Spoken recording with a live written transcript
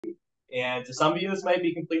And to some of you, this might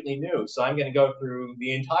be completely new. So I'm going to go through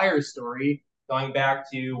the entire story, going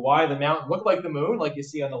back to why the mountain looked like the moon, like you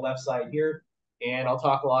see on the left side here. And I'll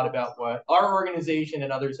talk a lot about what our organization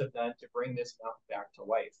and others have done to bring this mountain back to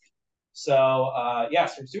life. So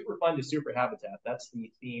yes, from Superfund to super habitat, that's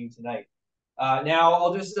the theme tonight. Now,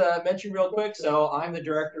 I'll just mention real quick. So I'm the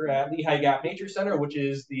director at Lehigh Gap Nature Center, which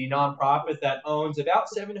is the nonprofit that owns about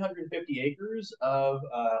 750 acres of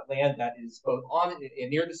land that is both on and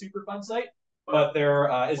near the Superfund site. But there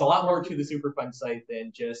is a lot more to the Superfund site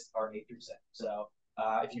than just our nature center. So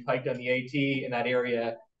if you've hiked on the AT in that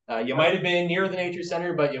area, you might have been near the nature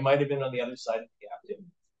center, but you might have been on the other side of the gap too.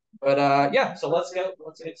 But yeah, so let's get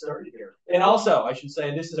started here. And also, I should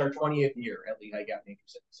say, this is our 20th year at Lehigh Gap Nature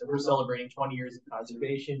Center. So we're celebrating 20 years of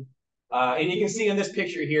conservation. And you can see in this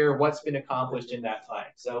picture here what's been accomplished in that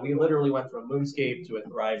time. So we literally went from a moonscape to a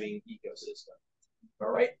thriving ecosystem. All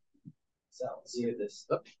right. So let's see if this.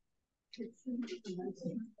 Oh.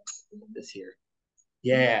 This here.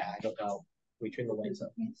 Yeah, I don't know. We turn the lights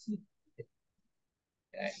up.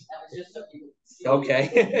 Okay.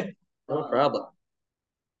 Okay. No problem.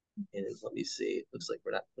 And let me see. It looks like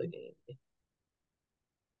we're not clicking.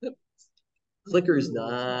 Yep. Clicker's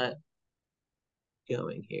not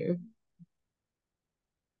going here.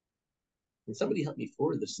 Can somebody help me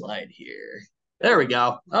forward the slide here? There we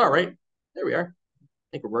go. All right. There we are. I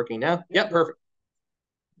think we're working now. Yep, perfect.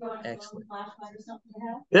 Excellent.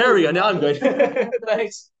 There we go. Now I'm good.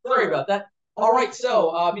 Thanks. Sorry about that. All right.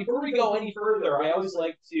 So before we go any further, I always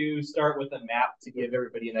like to start with a map to give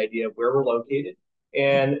everybody an idea of where we're located.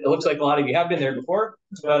 And it looks like a lot of you have been there before,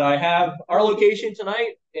 but I have our location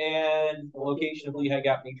tonight and the location of Lehigh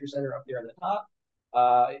Gap Nature Center up there on the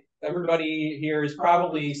top. Everybody here has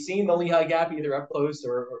probably seen the Lehigh Gap either up close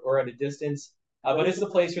or at a distance, but it's the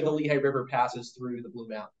place where the Lehigh River passes through the Blue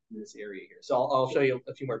Mountain in this area here. So I'll show you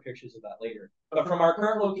a few more pictures of that later. But from our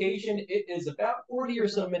current location, it is about 40 or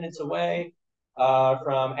so minutes away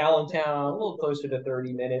from Allentown, a little closer to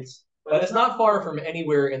 30 minutes. But it's not far from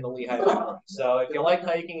anywhere in the Lehigh Valley. So if you like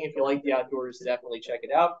hiking, if you like the outdoors, definitely check it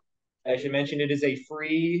out. As you mentioned, it is a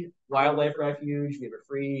free wildlife refuge. We have a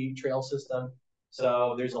free trail system.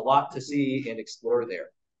 So there's a lot to see and explore there.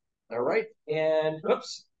 All right. And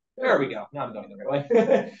oops, there we go. Now I'm going the right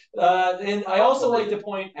way. And I also like to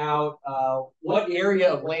point out what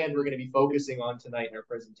area of land we're going to be focusing on tonight in our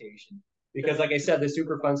presentation. Because like I said, the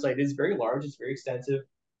Superfund site is very large. It's very extensive.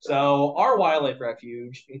 So our wildlife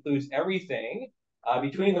refuge includes everything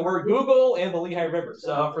between the word Google and the Lehigh River.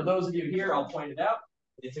 So for those of you here, I'll point it out.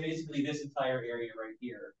 It's basically this entire area right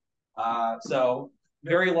here. So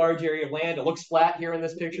very large area of land. It looks flat here in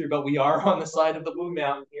this picture, but we are on the side of the Blue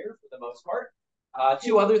Mountain here for the most part.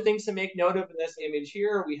 Two other things to make note of in this image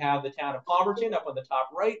here. We have the town of Palmerton up on the top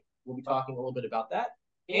right. We'll be talking a little bit about that.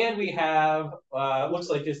 And we have, looks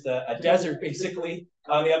like just a desert, basically,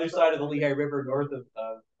 on the other side of the Lehigh River, north of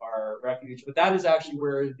our refuge. But that is actually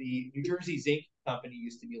where the New Jersey Zinc Company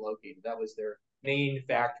used to be located. That was their main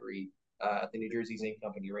factory at the New Jersey Zinc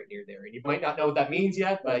Company right near there. And you might not know what that means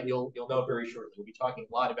yet, but you'll know very shortly. We'll be talking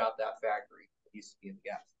a lot about that factory that used to be in the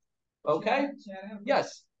Gap. Okay?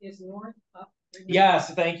 Yes? Is north up?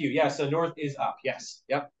 Yes, thank you. Yes, so north is up. Yes.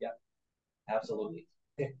 Yep. Absolutely.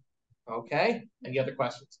 Okay. Any other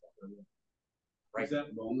questions? Right. Is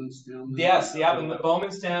that Bowmanstown? Yes, yeah, and the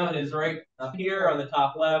Bowmanstown is right up here on the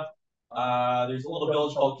top left. There's a little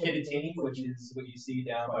village called Kittatinny, which is what you see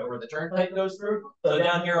down by where the turnpike goes through. So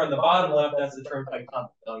down here on the bottom left, that's the turnpike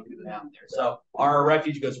tunnel going through the mountain there. So our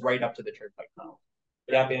refuge goes right up to the turnpike tunnel.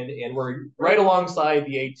 Yeah, and we're right alongside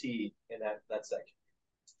the AT in that section.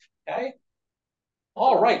 Okay.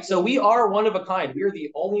 All right, so we are one of a kind. We are the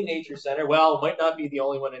only nature center. Well, might not be the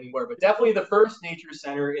only one anymore, but definitely the first nature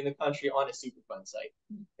center in the country on a Superfund site.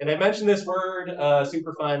 And I mentioned this word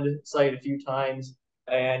Superfund site a few times,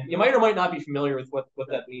 and you might or might not be familiar with what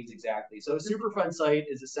that means exactly. So a Superfund site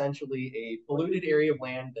is essentially a polluted area of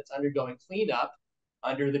land that's undergoing cleanup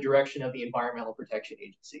under the direction of the Environmental Protection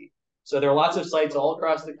Agency. So there are lots of sites all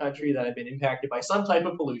across the country that have been impacted by some type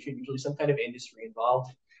of pollution, usually some kind of industry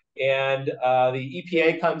involved. And the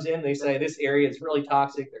EPA comes in, they say this area is really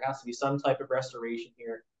toxic, there has to be some type of restoration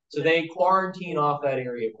here. So they quarantine off that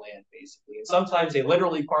area of land, basically. And sometimes they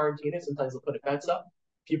literally quarantine it, sometimes they'll put a fence up.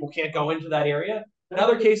 People can't go into that area. In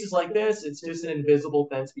other cases like this, it's just an invisible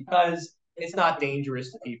fence because it's not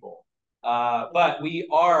dangerous to people. But we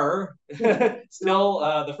are still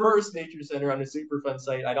the first nature center on a Superfund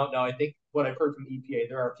site. I don't know, I think what I've heard from EPA,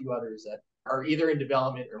 there are a few others that are either in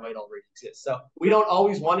development or might already exist. So we don't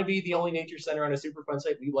always want to be the only nature center on a Superfund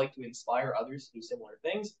site. We like to inspire others to do similar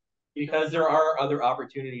things because there are other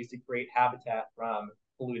opportunities to create habitat from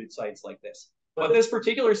polluted sites like this. But this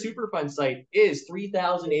particular Superfund site is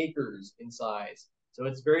 3,000 acres in size. So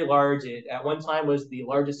it's very large. It at one time was the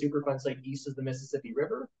largest Superfund site east of the Mississippi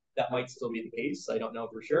River. That might still be the case. I don't know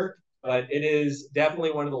for sure, but it is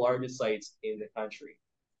definitely one of the largest sites in the country.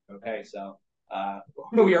 Okay, so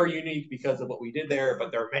we are unique because of what we did there,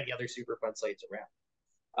 but there are many other Superfund sites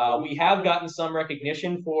around. We have gotten some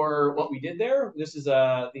recognition for what we did there. This is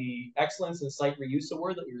the Excellence in Site Reuse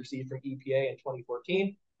Award that we received from EPA in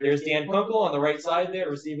 2014. There's Dan Kunkel on the right side there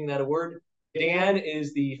receiving that award. Dan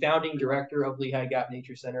is the founding director of Lehigh Gap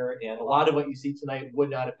Nature Center, and a lot of what you see tonight would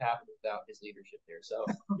not have happened without his leadership there. So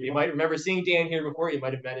you might remember seeing Dan here before. You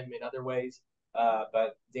might have met him in other ways,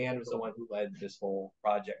 but Dan was the one who led this whole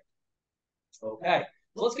project. Okay,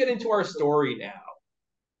 so let's get into our story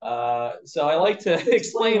now. So I like to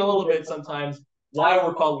explain a little bit sometimes why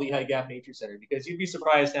we're called Lehigh Gap Nature Center, because you'd be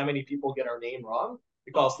surprised how many people get our name wrong.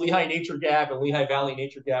 We call us Lehigh Nature Gap and Lehigh Valley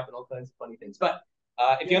Nature Gap and all kinds of funny things. But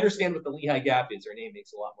if you understand what the Lehigh Gap is, our name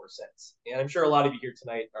makes a lot more sense. And I'm sure a lot of you here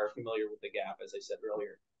tonight are familiar with the gap, as I said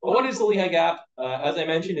earlier. But what is the Lehigh Gap? As I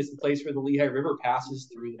mentioned, it's the place where the Lehigh River passes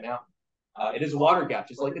through the mountain. It is a water gap,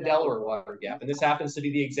 just like the Delaware water gap. And this happens to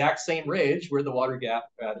be the exact same ridge where the water gap,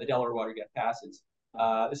 the Delaware water gap passes.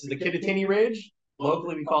 This is the Kittatinny Ridge.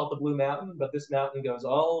 Locally, we call it the Blue Mountain, but this mountain goes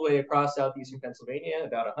all the way across southeastern Pennsylvania,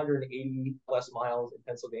 about 180 plus miles in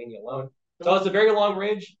Pennsylvania alone. So it's a very long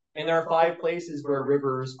ridge, and there are 5 places where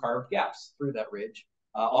rivers carved gaps through that ridge.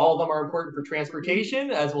 All of them are important for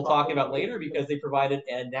transportation, as we'll talk about later, because they provided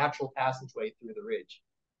a natural passageway through the ridge.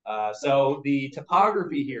 So the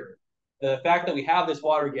topography here, the fact that we have this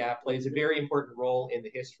water gap plays a very important role in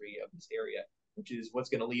the history of this area, which is what's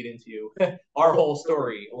going to lead into our whole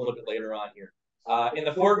story a little bit later on here. In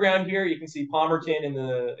the foreground here, you can see Palmerton and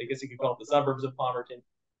I guess you could call it the suburbs of Palmerton.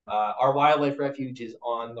 Our wildlife refuge is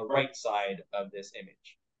on the right side of this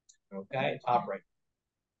image. Okay, top right.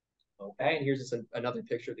 Okay, and here's just another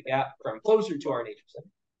picture of the gap from closer to our nature center.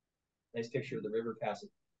 Nice picture of the river passing.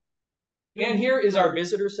 And here is our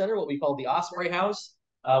visitor center, what we call the Osprey House.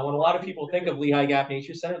 When a lot of people think of Lehigh Gap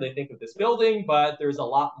Nature Center, they think of this building, but there's a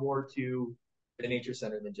lot more to the nature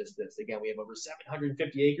center than just this. Again, we have over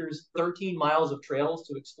 750 acres, 13 miles of trails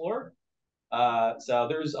to explore. So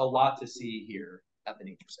there's a lot to see here at the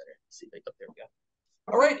nature center. Let's see, right up there we go.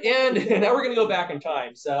 All right, and now we're going to go back in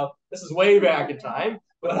time. So this is way back in time,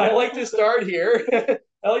 but I like to start here.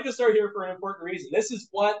 I like to start here for an important reason. This is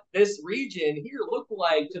what this region here looked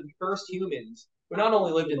like to the first humans who not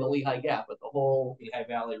only lived in the Lehigh Gap, but the whole Lehigh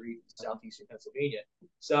Valley region, southeastern Pennsylvania.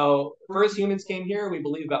 So first humans came here, we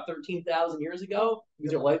believe, about 13,000 years ago.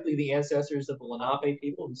 These are likely the ancestors of the Lenape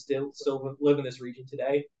people who still live in this region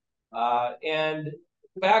today. And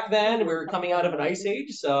back then, we were coming out of an ice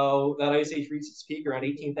age, so that ice age reached its peak around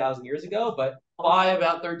 18,000 years ago. But by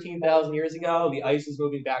about 13,000 years ago, the ice is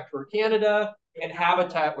moving back toward Canada, and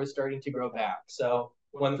habitat was starting to grow back. So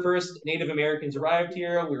when the first Native Americans arrived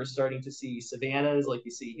here, we were starting to see savannas like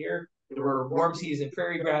you see here. There were warm season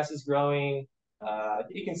prairie grasses growing.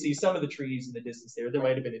 You can see some of the trees in the distance there. There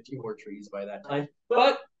might have been a few more trees by that time.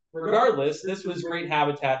 But regardless, this was great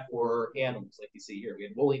habitat for animals like you see here. We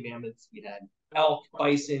had woolly mammoths, we had elk,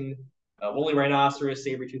 bison, woolly rhinoceros,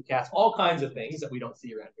 saber-toothed cats, all kinds of things that we don't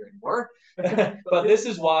see around here anymore. But this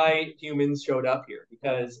is why humans showed up here,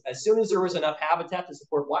 because as soon as there was enough habitat to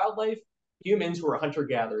support wildlife, humans who were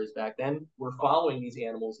hunter-gatherers back then were following these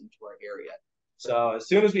animals into our area. So as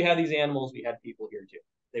soon as we had these animals, we had people here too.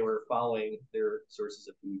 They were following their sources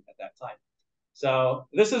of food at that time. So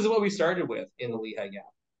this is what we started with in the Lehigh Gap.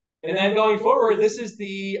 And then going forward, this is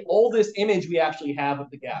the oldest image we actually have of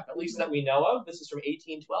the gap, at least that we know of. This is from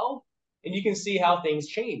 1812. And you can see how things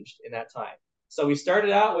changed in that time. So we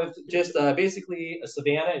started out with just basically a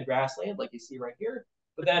savanna and grassland, like you see right here.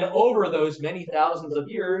 But then over those many thousands of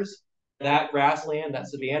years, that grassland, that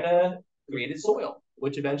savanna created soil,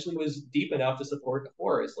 which eventually was deep enough to support a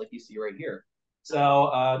forest, like you see right here.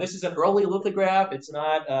 So this is an early lithograph. It's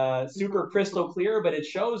not super crystal clear, but it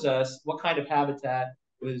shows us what kind of habitat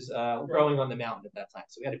was growing on the mountain at that time.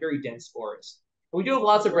 So we had a very dense forest. We do have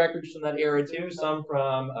lots of records from that era too, some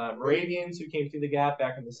from Moravians who came through the gap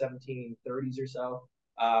back in the 1730s or so.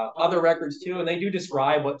 Other records too, and they do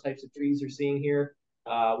describe what types of trees you're seeing here.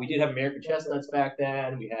 We did have American chestnuts back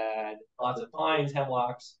then. We had lots of pines,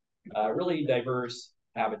 hemlocks, really diverse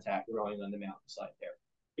habitat growing on the mountainside there.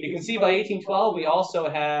 You can see by 1812, we also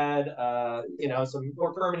had, some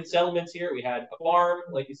more permanent settlements here. We had a farm,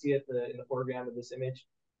 like you see in the foreground of this image.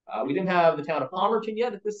 We didn't have the town of Palmerton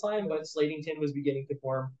yet at this time, but Slatington was beginning to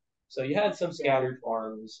form. So you had some scattered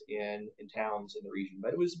farms in towns in the region,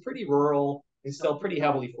 but it was pretty rural and still pretty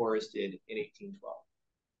heavily forested in 1812.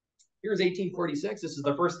 Here's 1846. This is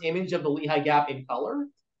the first image of the Lehigh Gap in color.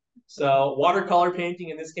 So watercolor painting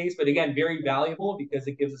in this case, but again, very valuable because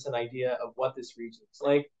it gives us an idea of what this region is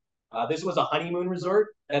like. This was a honeymoon resort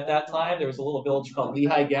at that time. There was a little village called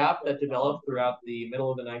Lehigh Gap that developed throughout the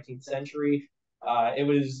middle of the 19th century. It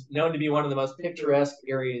was known to be one of the most picturesque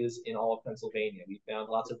areas in all of Pennsylvania. We found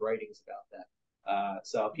lots of writings about that.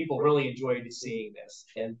 So people really enjoyed seeing this.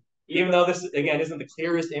 And even though this, again, isn't the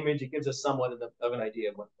clearest image, it gives us somewhat of an idea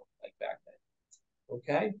of what it looked like back then.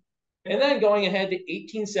 Okay. And then going ahead to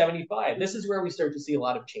 1875, this is where we start to see a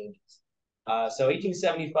lot of changes. So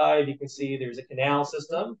 1875, you can see there's a canal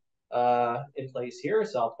system in place here.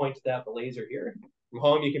 So I'll point to that with the laser here. From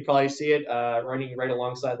home, you can probably see it running right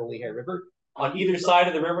alongside the Lehigh River. On either side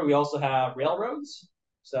of the river, we also have railroads.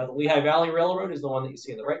 So the Lehigh Valley Railroad is the one that you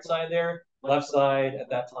see on the right side there. Left side at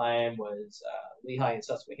that time was Lehigh and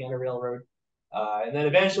Susquehanna Railroad. And then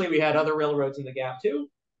eventually we had other railroads in the Gap too.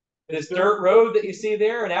 This dirt road that you see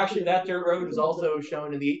there, and actually that dirt road is also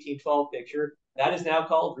shown in the 1812 picture. That is now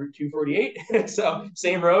called Route 248. So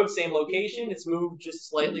same road, same location. It's moved just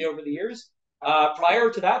slightly over the years. Prior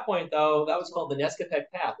to that point, though, that was called the Nescapec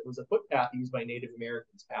Path. It was a footpath used by Native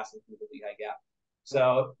Americans passing through the Lehigh Gap.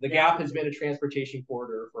 So the Gap has been a transportation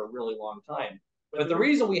corridor for a really long time. But the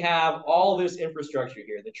reason we have all this infrastructure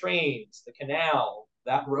here, the trains, the canal,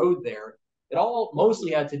 that road there, it all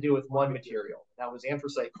mostly had to do with one material. That was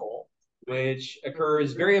anthracite coal, which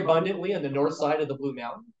occurs very abundantly on the north side of the Blue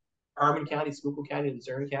Mountain, Harmon County, Schuylkill County, and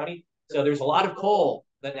Luzerne County. So there's a lot of coal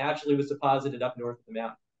that naturally was deposited up north of the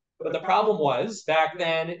mountain. But the problem was, back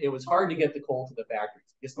then, it was hard to get the coal to the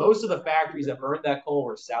factories because most of the factories that burned that coal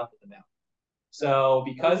were south of the mountain. So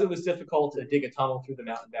because it was difficult to dig a tunnel through the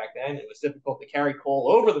mountain back then, it was difficult to carry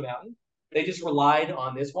coal over the mountain, they just relied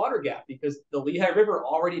on this water gap because the Lehigh River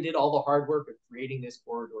already did all the hard work of creating this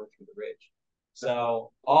corridor through the ridge.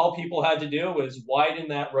 So all people had to do was widen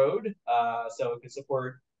that road so it could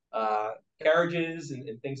support carriages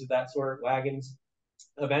and things of that sort, wagons.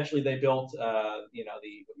 Eventually they built, what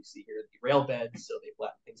you see here, the rail beds, so they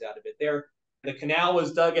flattened things out a bit there. The canal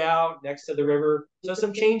was dug out next to the river, so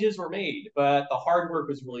some changes were made, but the hard work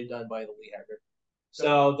was really done by the Lehigh River.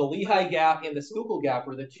 So the Lehigh Gap and the Schuylkill Gap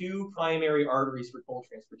were the two primary arteries for coal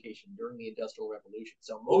transportation during the Industrial Revolution.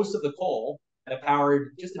 So most of the coal that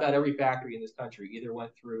powered just about every factory in this country either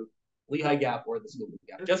went through Lehigh Gap or the Schuylkill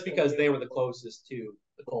Gap, just because they were the closest to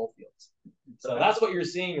the coal fields. So that's what you're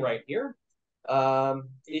seeing right here.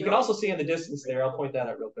 You can also see in the distance there, I'll point that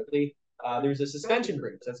out real quickly, there's a suspension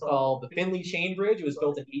bridge that's called the Finley Chain Bridge. It was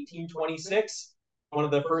built in 1826, one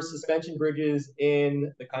of the first suspension bridges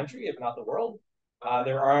in the country, if not the world.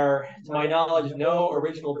 There are, to my knowledge, no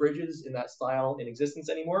original bridges in that style in existence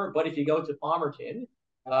anymore. But if you go to Palmerton,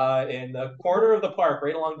 in the corner of the park,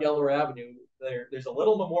 right along Delaware Avenue, there's a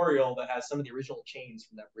little memorial that has some of the original chains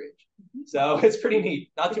from that bridge. So it's pretty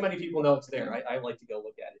neat. Not too many people know it's there. I like to go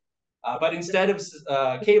look at it. But instead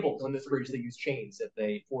of cables on this bridge, they use chains that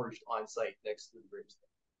they forged on site next to the bridge.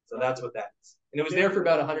 So that's what that is. And it was there for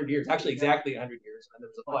about 100 years, actually exactly 100 years. And there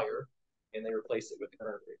was a fire, and they replaced it with the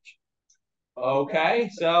current bridge. Okay,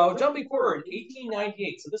 so jumping forward,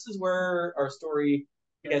 1898. So this is where our story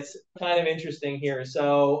gets kind of interesting here.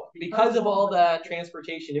 So because of all that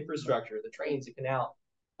transportation infrastructure, the trains, the canal,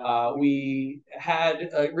 we had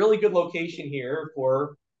a really good location here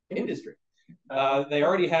for industry. They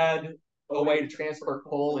already had a way to transport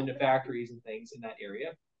coal into factories and things in that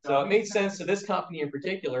area. So it made sense to this company in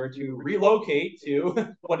particular to relocate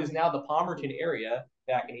to what is now the Palmerton area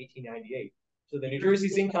back in 1898. So the New Jersey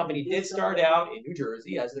Zinc Company did start out in New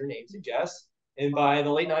Jersey, as their name suggests, and by the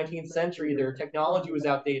late 19th century, their technology was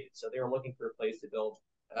outdated, so they were looking for a place to build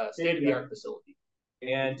a state-of-the-art facility.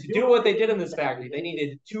 And to do what they did in this factory, they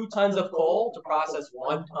needed 2 tons of coal to process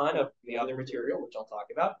 1 ton of the other material, which I'll talk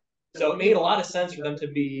about. So it made a lot of sense for them to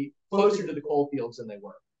be closer to the coal fields than they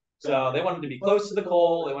were. So they wanted to be close to the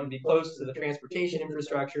coal, they wanted to be close to the transportation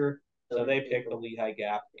infrastructure, so they picked the Lehigh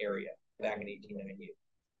Gap area back in 1898.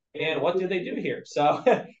 And what did they do here? So,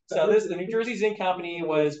 the New Jersey Zinc Company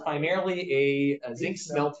was primarily a zinc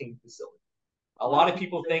smelting facility. A lot of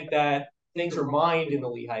people think that things were mined in the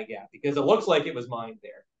Lehigh Gap because it looks like it was mined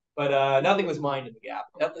there. But nothing was mined in the Gap,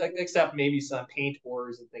 except maybe some paint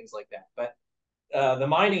ores and things like that. But the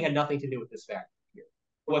mining had nothing to do with this factory here.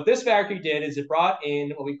 What this factory did is it brought in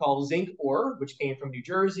what we call zinc ore, which came from New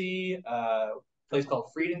Jersey, a place called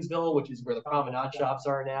Friedensville, which is where the promenade shops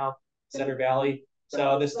are now, Center Valley.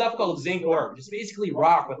 So this stuff called zinc ore, which is basically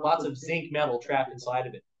rock with lots of zinc metal trapped inside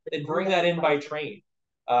of it. They'd bring that in by train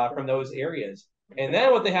from those areas. And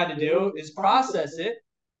then what they had to do is process it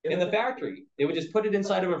in the factory. They would just put it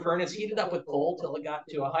inside of a furnace, heat it up with coal till it got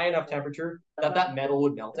to a high enough temperature that that metal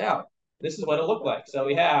would melt out. This is what it looked like. So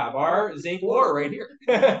we have our zinc ore right here.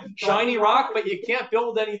 Shiny rock, but you can't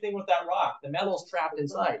build anything with that rock. The metal's trapped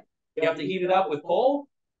inside. You have to heat it up with coal,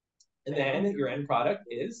 and then your end product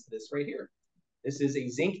is this right here. This is a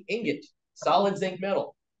zinc ingot, solid zinc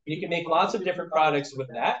metal. You can make lots of different products with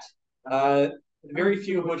that. Very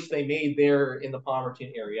few of which they made there in the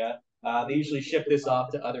Palmerton area. They usually ship this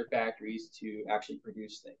off to other factories to actually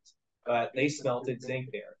produce things. But they smelted zinc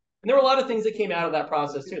there. And there were a lot of things that came out of that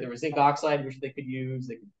process too. There was zinc oxide, which they could use.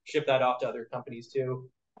 They could ship that off to other companies too.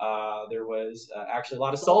 There was actually a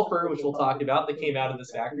lot of sulfur, which we'll talk about, that came out of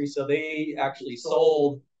this factory. So they actually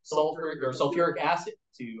sold sulfur or sulfuric acid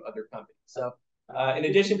to other companies. So in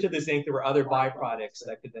addition to the zinc, there were other byproducts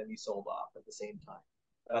that could then be sold off at the same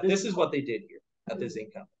time. This is what they did here at the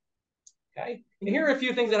zinc company. Okay, and here are a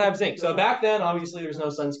few things that have zinc. So back then, obviously, there's no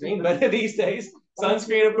sunscreen, but these days,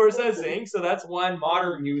 sunscreen, of course, has zinc. So that's one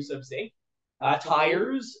modern use of zinc.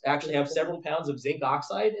 Tires actually have several pounds of zinc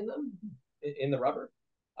oxide in them, in the rubber.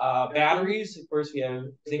 Batteries, of course, we have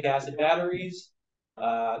zinc acid batteries.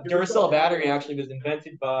 Duracell battery actually was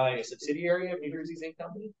invented by a subsidiary of New Jersey Zinc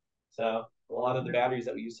Company. So a lot of the batteries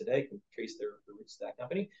that we use today can trace their roots to that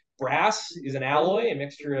company. Brass is an alloy, a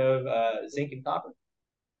mixture of zinc and copper.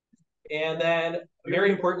 And then,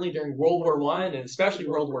 very importantly, during World War I and especially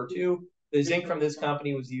World War II, the zinc from this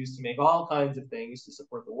company was used to make all kinds of things to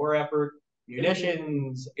support the war effort: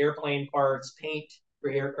 munitions, airplane parts, paint for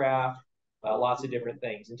aircraft, lots of different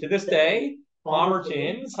things. And to this day,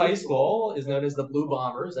 Palmerton's high school is known as the Blue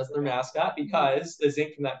Bombers. That's their mascot because the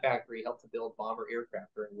zinc from that factory helped to build bomber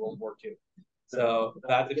aircraft during World War II. So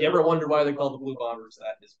if you ever wondered why they're called the Blue Bombers,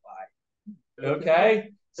 that is why. Okay.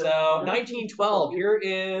 So 1912, here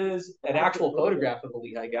is an actual photograph of the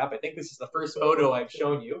Lehigh Gap. I think this is the first photo I've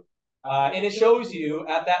shown you. And it shows you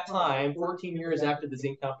at that time, 14 years after the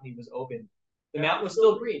zinc company was opened, the mountain was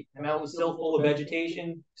still green. The mountain was still full of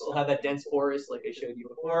vegetation, still had that dense forest like I showed you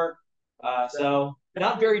before. So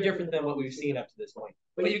not very different than what we've seen up to this point.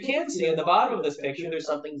 But you can see in the bottom of this picture, there's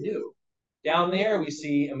something new. Down there, we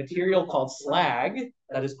see a material called slag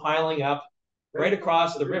that is piling up right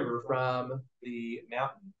across the river from the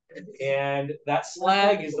mountain. And that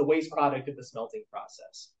slag is the waste product of the smelting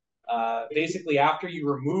process. Basically, after you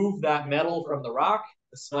remove that metal from the rock,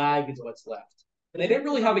 the slag is what's left. And they didn't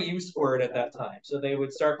really have a use for it at that time. So they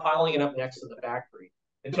would start piling it up next to the factory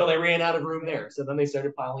until they ran out of room there. So then they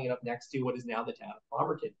started piling it up next to what is now the town of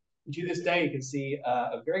Palmerton. And to this day, you can see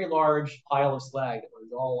a very large pile of slag that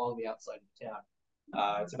runs all along the outside of the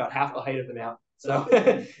town. It's about half the height of the mountain. So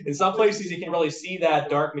in some places, you can really see that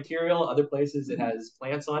dark material. Other places, it has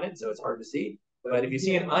plants on it, so it's hard to see. But if you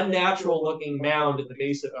see an unnatural looking mound at the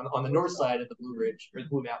base of, on the north side of the Blue Ridge, or the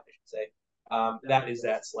Blue Mountain, I should say, that is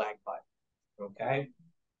that slag pile. Okay.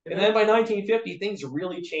 And then by 1950, things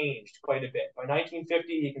really changed quite a bit. By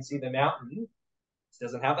 1950, you can see the mountain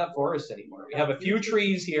doesn't have that forest anymore. We have a few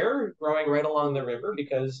trees here growing right along the river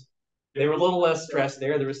because they were a little less stressed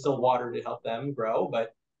there. There was still water to help them grow,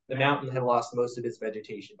 but the mountain had lost most of its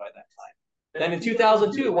vegetation by that time. Then in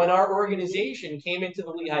 2002, when our organization came into the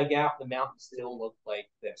Lehigh Gap, the mountain still looked like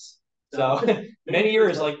this. So many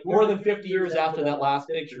years, like more than 50 years after that last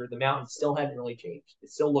picture, the mountain still hadn't really changed. It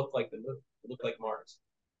still looked like the moon. It looked like Mars.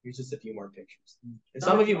 Here's just a few more pictures. And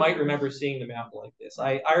some of you might remember seeing the mountain like this.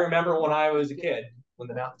 I remember when I was a kid, when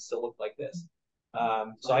the mountain still looked like this.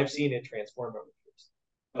 So I've seen it transform over the years.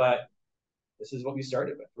 But this is what we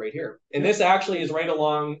started with right here. And this actually is right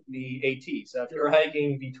along the AT. So if you're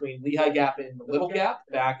hiking between Lehigh Gap and the Little Gap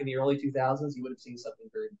back in the early 2000s, you would have seen something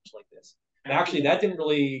very much like this. And actually, that didn't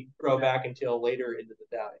really grow back until later into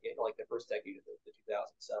the like the first decade of the 2000s.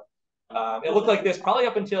 So it looked like this probably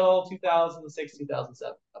up until 2006,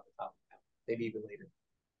 2007, up the top, maybe even later.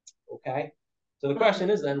 Okay. So the question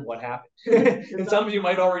is then, what happened? And some of you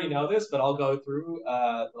might already know this, but I'll go through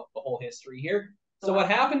the whole history here. So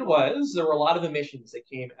what happened was there were a lot of emissions that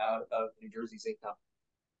came out of New Jersey Zinc Company.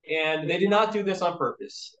 And they did not do this on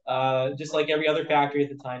purpose. Just like every other factory at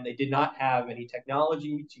the time, they did not have any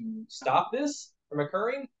technology to stop this from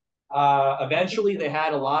occurring. Eventually, they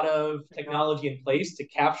had a lot of technology in place to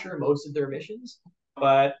capture most of their emissions.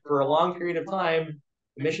 But for a long period of time,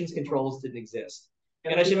 emissions controls didn't exist.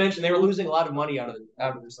 And I should mention, they were losing a lot of money out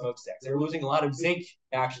of the smokestacks. They were losing a lot of zinc,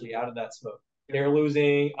 actually, out of that smoke. They were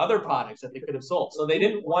losing other products that they could have sold. So they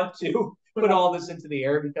didn't want to put all this into the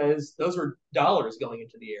air because those were dollars going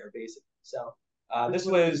into the air, basically. So this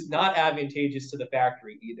was not advantageous to the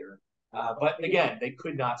factory either. But again, they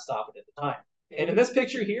could not stop it at the time. And in this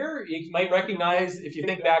picture here, you might recognize, if you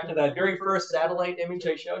think back to that very first satellite image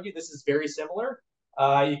I showed you, this is very similar.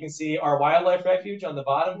 You can see our wildlife refuge on the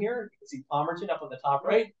bottom here. You can see Palmerton up on the top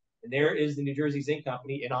right. And there is the New Jersey Zinc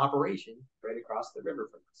Company in operation right across the river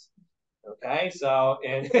from us. Okay, so,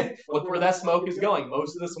 and look where that smoke is going.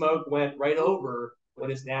 Most of the smoke went right over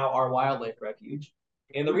what is now our wildlife refuge.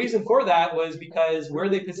 And the reason for that was because where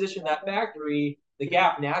they positioned that factory, the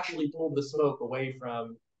Gap naturally pulled the smoke away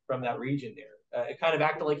from that region there. It kind of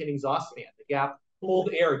acted like an exhaust fan. The Gap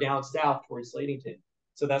pulled air down south towards Slatington.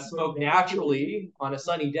 So that smoke naturally, on a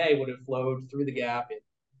sunny day, would have flowed through the Gap and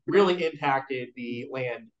really impacted the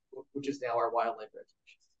land, which is now our wildlife refuge.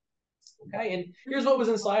 Okay, and here's what was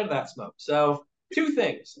inside of that smoke. So two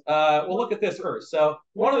things. We'll look at this first. So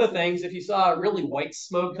one of the things, if you saw really white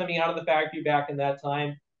smoke coming out of the factory back in that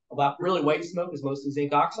time, about really white smoke is mostly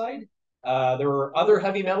zinc oxide. There were other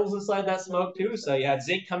heavy metals inside that smoke too. So you had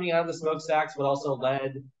zinc coming out of the smokestacks, but also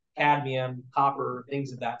lead, cadmium, copper,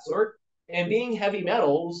 things of that sort. And being heavy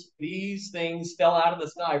metals, these things fell out of the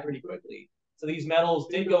sky pretty quickly. So these metals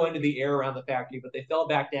did go into the air around the factory, but they fell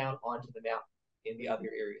back down onto the mountain in the other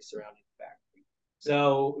areas surrounding the factory.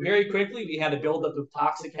 So very quickly, we had a buildup of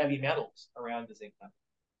toxic heavy metals around the zinc company.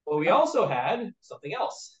 But we also had something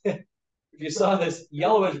else. If you saw this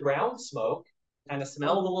yellowish brown smoke, kind of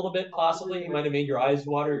smelled a little bit possibly, you might have made your eyes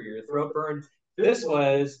water or your throat burn. This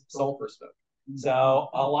was sulfur smoke. So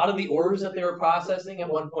a lot of the ores that they were processing at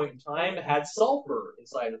one point in time had sulfur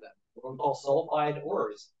inside of them, what we call sulfide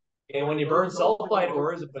ores. And when you burn sulfide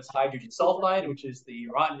ores, it puts hydrogen sulfide, which is the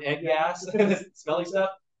rotten egg gas, smelly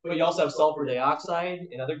stuff. But you also have sulfur dioxide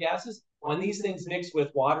and other gases. When these things mix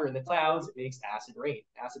with water in the clouds, it makes acid rain,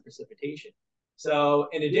 acid precipitation. So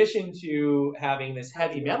in addition to having this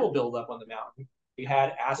heavy metal buildup on the mountain, you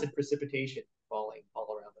had acid precipitation falling all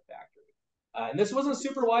around the factory. And this wasn't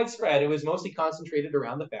super widespread. It was mostly concentrated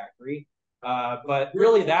around the factory. But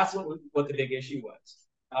really, that's what the big issue was.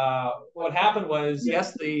 What happened was,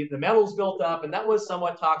 yes, the metals built up, and that was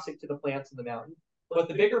somewhat toxic to the plants in the mountain. But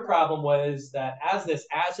the bigger problem was that as this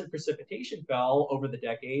acid precipitation fell over the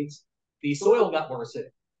decades, the soil got more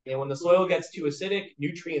acidic. And when the soil gets too acidic,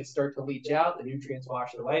 nutrients start to leach out, the nutrients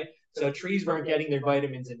wash it away. So trees weren't getting their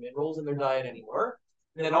vitamins and minerals in their diet anymore.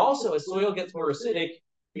 And then also, as soil gets more acidic,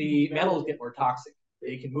 the metals get more toxic.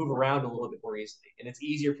 They can move around a little bit more easily, and it's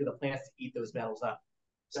easier for the plants to eat those metals up.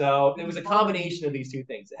 So it was a combination of these two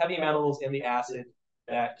things, the heavy metals and the acid,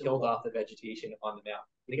 that killed off the vegetation on the mountain.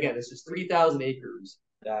 And again, this is 3,000 acres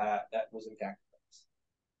that was impacted by this.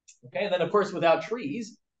 Okay, and then of course, without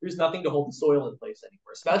trees, there's nothing to hold the soil in place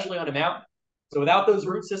anymore, especially on a mountain. So without those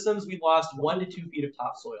root systems, we lost 1 to 2 feet of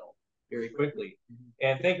topsoil very quickly.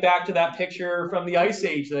 And think back to that picture from the Ice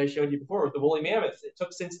Age that I showed you before with the woolly mammoths. It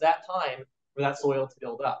took since that time for that soil to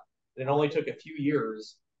build up. And it only took a few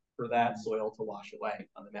years for that soil to wash away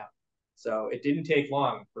on the mountain. So it didn't take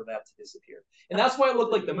long for that to disappear. And that's why it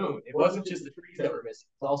looked like the moon. It wasn't just the trees that were missing.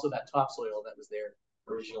 It's also that topsoil that was there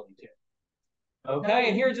originally too. Okay,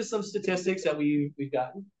 and here are just some statistics that we've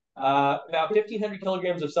gotten. About 1,500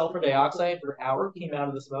 kilograms of sulfur dioxide per hour came out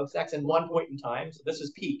of the smokestacks at one point in time. So this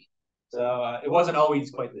was peak. So it wasn't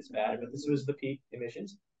always quite this bad, but this was the peak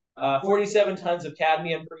emissions. 47 tons of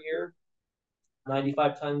cadmium per year,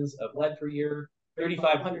 95 tons of lead per year,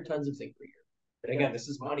 3,500 tons of zinc per year. And again, this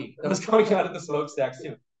is money that was coming out of the smokestacks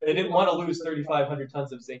too. They didn't want to lose 3,500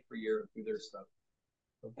 tons of zinc per year through their smoke.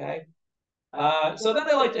 Okay. So then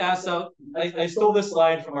I like to ask, so I stole this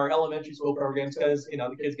slide from our elementary school programs because, you know,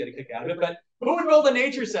 the kids get a kick out of it, but who would build a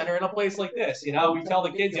nature center in a place like this? You know, we tell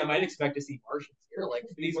the kids, you might expect to see Martians here, like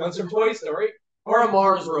these ones from Toy Story, or a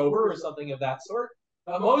Mars rover or something of that sort.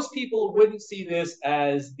 But most people wouldn't see this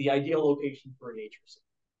as the ideal location for a nature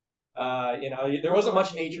center. You know, there wasn't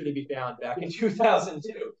much nature to be found back in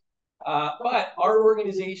 2002. But our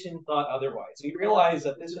organization thought otherwise. We realized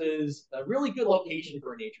that this was a really good location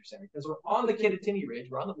for a nature center because we're on the Kittatinny Ridge,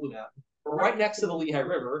 we're on the Blue Mountain, we're right next to the Lehigh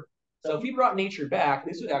River. So if we brought nature back,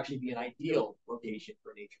 this would actually be an ideal location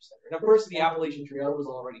for a nature center. And of course, the Appalachian Trail was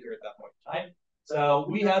already here at that point in time. So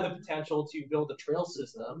we had the potential to build a trail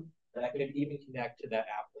system that could even connect to that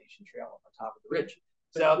Appalachian Trail on top of the ridge.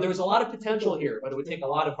 So there was a lot of potential here, but it would take a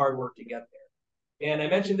lot of hard work to get there. And I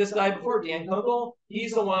mentioned this guy before, Dan Kunkel.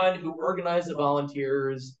 He's the one who organized the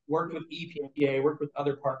volunteers, worked with EPA, worked with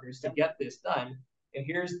other partners to get this done. And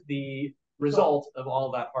here's the result of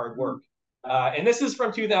all that hard work. And this is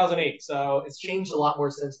from 2008, so it's changed a lot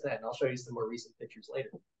more since then. I'll show you some more recent pictures later.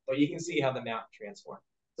 But you can see how the mountain transformed.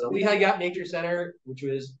 So Lehigh Gap Nature Center, which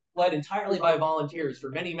was led entirely by volunteers for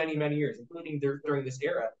many, many, many years, including during this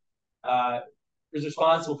era, was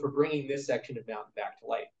responsible for bringing this section of mountain back to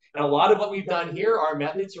life. And a lot of what we've done here, our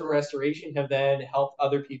methods for restoration have then helped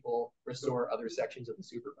other people restore other sections of the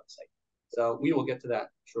Superfund site. So we will get to that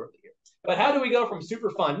shortly here. But how do we go from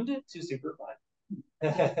Superfund to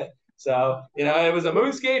Superfund? So, you know, it was a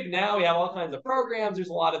moonscape. Now we have all kinds of programs. There's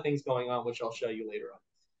a lot of things going on, which I'll show you later on.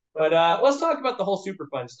 But let's talk about the whole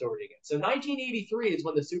Superfund story again. So 1983 is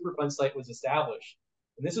when the Superfund site was established.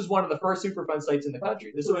 And this is one of the first Superfund sites in the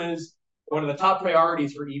country. This was one of the top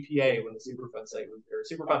priorities for EPA when the Superfund site was, or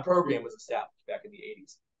Superfund program was established back in the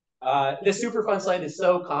 80s. This Superfund site is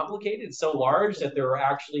so complicated, so large that there are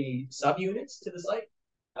actually subunits to the site.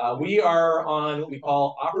 We are on what we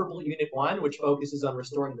call Operable Unit 1, which focuses on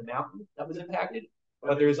restoring the mountain that was impacted.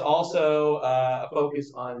 But there's also a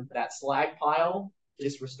focus on that slag pile,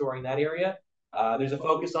 just restoring that area. There's a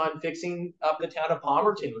focus on fixing up the town of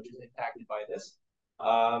Palmerton, which is impacted by this.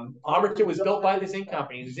 Palmerton was built by the zinc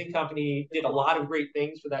company. The zinc company did a lot of great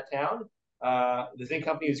things for that town. The zinc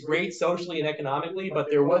company is great socially and economically, but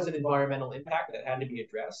there was an environmental impact that had to be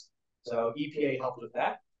addressed. So EPA helped with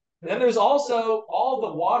that. And then there's also all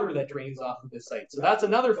the water that drains off of this site. So that's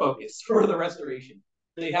another focus for the restoration.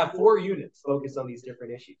 So you have 4 units focused on these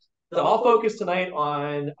different issues. So I'll focus tonight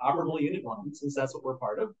on Operable Unit 1, since that's what we're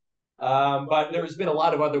part of. But there's been a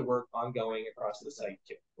lot of other work ongoing across the site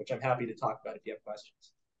too, which I'm happy to talk about if you have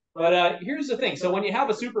questions. But here's the thing. So when you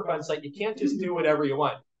have a Superfund site, you can't just do whatever you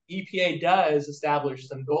want. EPA does establish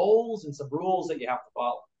some goals and some rules that you have to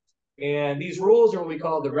follow. And these rules are what we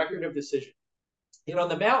call the record of decision. You know, on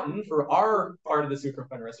the mountain, for our part of the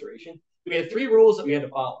Superfund restoration, we had 3 rules that we had to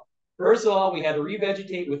follow. First of all, we had to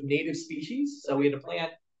revegetate with native species. So we had to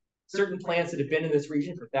plant certain plants that have been in this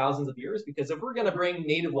region for thousands of years, because if we're going to bring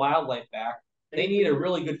native wildlife back, they need a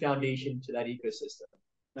really good foundation to that ecosystem.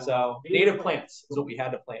 So native plants is what we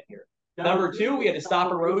had to plant here. Number 2, we had to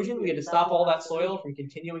stop erosion. We had to stop all that soil from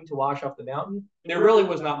continuing to wash off the mountain. There really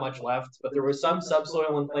was not much left, but there was some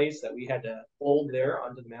subsoil in place that we had to hold there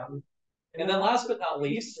onto the mountain. And then last but not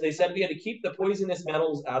least, they said we had to keep the poisonous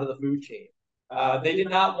metals out of the food chain. They did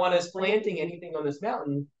not want us planting anything on this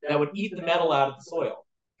mountain that would eat the metal out of the soil.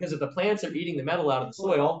 Because if the plants are eating the metal out of the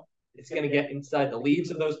soil, it's going to get inside the leaves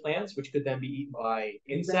of those plants, which could then be eaten by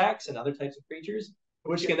insects and other types of creatures,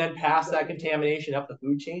 which can then pass that contamination up the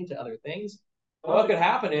food chain to other things. Well, what could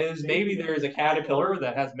happen is maybe there's a caterpillar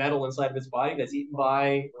that has metal inside of its body that's eaten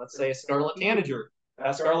by, let's say, a scarlet tanager.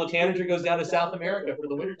 That scarlet tanager goes down to South America for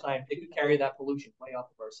the wintertime. It could carry that pollution way off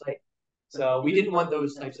of our site. So we didn't want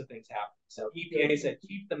those types of things happening. So EPA said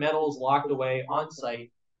keep the metals locked away on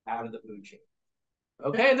site out of the food chain.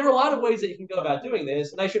 Okay, and there are a lot of ways that you can go about doing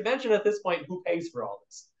this. And I should mention at this point who pays for all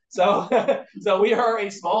this. So, so we are a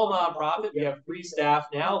small nonprofit. We have 3 staff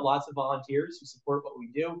now, lots of volunteers who support what we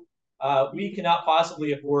do. We cannot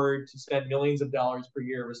possibly afford to spend millions of dollars per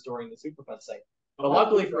year restoring the Superfund site. But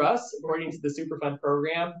luckily for us, according to the Superfund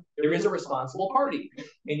program, there is a responsible party.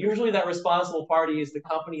 And usually that responsible party is the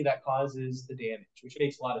company that causes the damage, which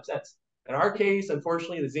makes a lot of sense. In our case,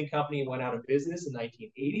 unfortunately, the zinc company went out of business in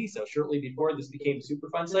 1980, so shortly before this became a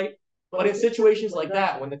Superfund site. But in situations like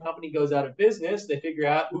that, when the company goes out of business, they figure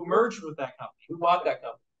out who merged with that company, who bought that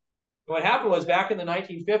company. And what happened was back in the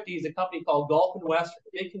 1950s, a company called Gulf and Western,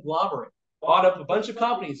 a big conglomerate, bought up a bunch of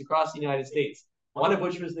companies across the United States, one of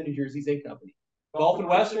which was the New Jersey Zinc Company. Gulf and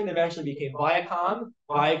Western eventually became Viacom.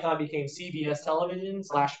 Viacom became CBS Television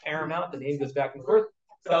 / Paramount. The name goes back and forth.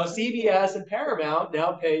 So CBS and Paramount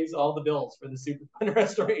now pays all the bills for the Superfund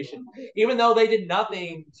restoration, even though they did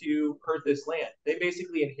nothing to hurt this land. They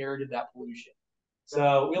basically inherited that pollution.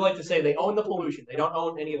 So we like to say they own the pollution. They don't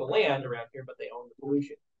own any of the land around here, but they own the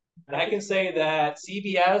pollution. And I can say that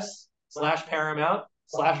CBS / Paramount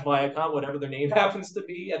 / Viacom, whatever their name happens to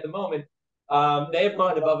be at the moment, they have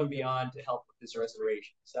gone above and beyond to help with this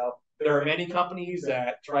restoration. So there are many companies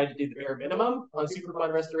that try to do the bare minimum on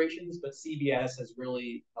Superfund restorations, but CBS has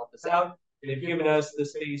really helped us out. They've given us the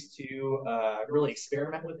space to really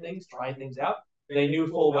experiment with things, try things out. They knew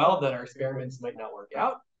full well that our experiments might not work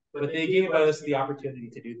out, but they gave us the opportunity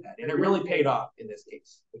to do that. And it really paid off in this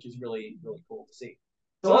case, which is really, really cool to see.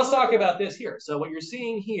 So let's talk about this here. So what you're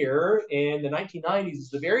seeing here in the 1990s is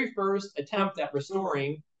the very first attempt at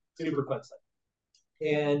restoring Superfund site.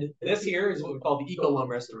 And this here is what we call the eco-loam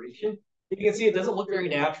restoration. You can see it doesn't look very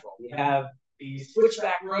natural. We have these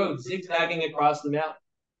switchback roads zigzagging across the mountain,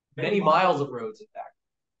 many miles of roads, in fact.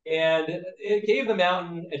 And it gave the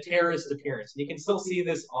mountain a terraced appearance. And you can still see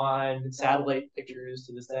this on satellite pictures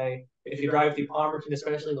to this day. If you drive through Palmerton,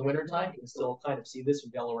 especially in the wintertime, you can still kind of see this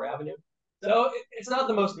from Delaware Avenue. So it's not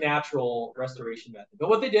the most natural restoration method. But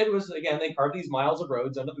what they did was, again, they carved these miles of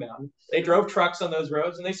roads under the mountain. They drove trucks on those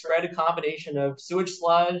roads, and they spread a combination of sewage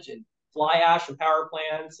sludge and fly ash from power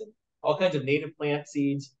plants and all kinds of native plant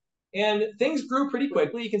seeds. And things grew pretty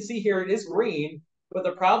quickly. You can see here it is green, but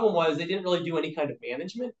the problem was they didn't really do any kind of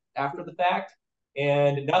management after the fact,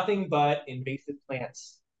 and nothing but invasive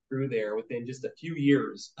plants grew there within just a few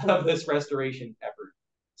years of this restoration effort.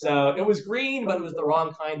 So it was green, but it was the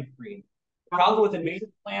wrong kind of green. The problem with invasive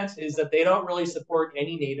plants is that they don't really support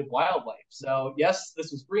any native wildlife. So yes,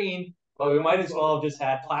 this was green, but we might as well have just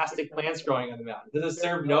had plastic plants growing on the mountain. This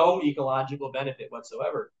served no ecological benefit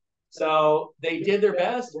whatsoever. So they did their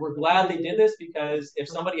best. We're glad they did this, because if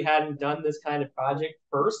somebody hadn't done this kind of project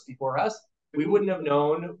first before us, we wouldn't have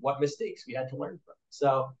known what mistakes we had to learn from.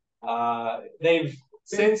 So they've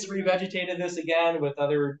since revegetated this again with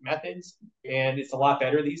other methods, and it's a lot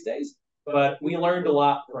better these days. But we learned a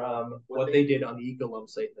lot from what they did on the Ecolome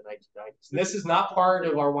site in the 1990s. And this is not part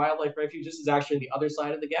of our wildlife refuge. This is actually the other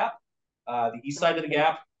side of the gap, the east side of the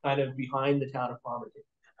gap, kind of behind the town of Palmerton.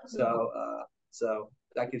 So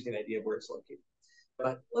that gives you an idea of where it's located.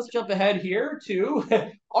 But let's jump ahead here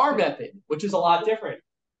to our method, which is a lot different.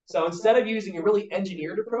 So instead of using a really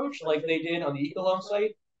engineered approach like they did on the Ecolome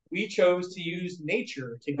site, we chose to use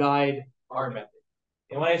nature to guide our method.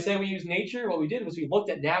 And when I say we use nature, what we did was we looked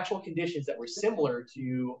at natural conditions that were similar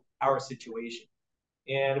to our situation.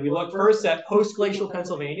 And we looked first at post-glacial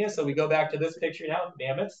Pennsylvania. So we go back to this picture now,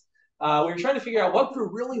 mammoths. We were trying to figure out what grew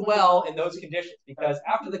really well in those conditions, because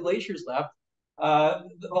after the glaciers left,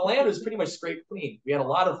 the land was pretty much scraped clean. We had a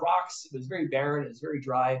lot of rocks. It was very barren. It was very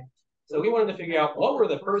dry. So we wanted to figure out what were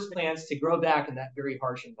the first plants to grow back in that very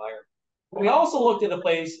harsh environment. We also looked at a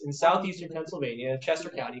place in southeastern Pennsylvania, Chester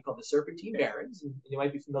County, called the Serpentine Barrens. And you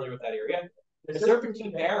might be familiar with that area. The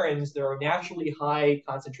Serpentine Barrens, there are naturally high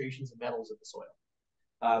concentrations of metals in the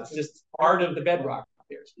soil. It's just part of the bedrock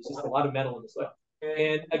there. So there's just a lot of metal in the soil.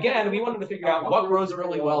 And again, we wanted to figure out what grows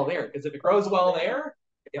really well there, because if it grows well there,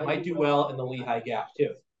 it might do well in the Lehigh Gap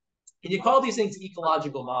too. And you call these things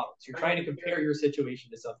ecological models. You're trying to compare your situation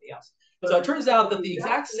to something else. So it turns out that the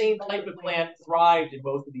exact same type of plant thrived in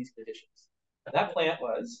both of these conditions. And that plant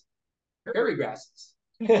was prairie grasses,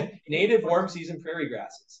 native warm season prairie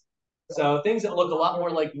grasses. So things that look a lot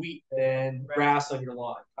more like wheat than grass on your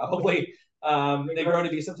lawn. Probably they grow to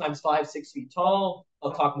be sometimes 5-6 feet tall.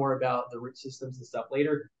 I'll talk more about the root systems and stuff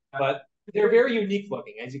later. But they're very unique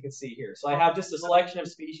looking, as you can see here. So I have just a selection of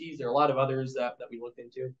species. There are a lot of others that we looked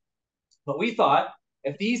into. But we thought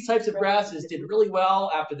if these types of grasses did really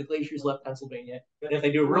well after the glaciers left Pennsylvania, and if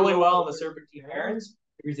they do really well in the Serpentine Barrens,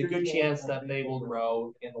 there's a good chance that they will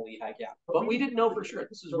grow in the Lehigh Gap. But we didn't know for sure.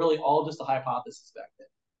 This was really all just a hypothesis back then.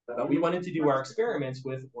 But we wanted to do our experiments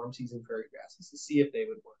with warm season prairie grasses to see if they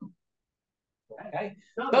would work. Okay.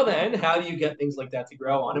 So then, how do you get things like that to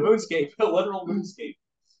grow on a moonscape, a literal moonscape?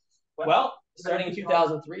 Well, starting in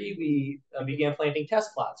 2003, we began planting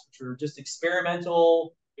test plots, which were just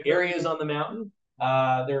experimental areas on the mountain.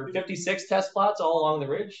 There are 56 test plots all along the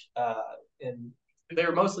ridge, and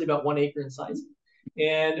they're mostly about 1 acre in size.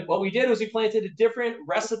 And what we did was we planted a different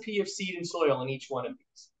recipe of seed and soil in each one of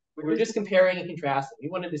these. We were just comparing and contrasting. We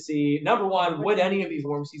wanted to see, number one, would any of these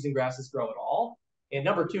warm season grasses grow at all? And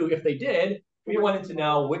number two, if they did, we wanted to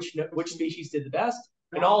know which species did the best,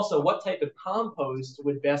 and also what type of compost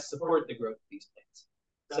would best support the growth of these plants.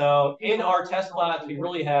 So in our test plots, we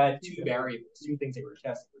really had two variables, two things that we were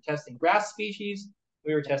testing. We were testing grass species,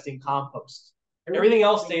 we were testing compost. Everything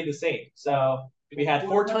else stayed the same. So we had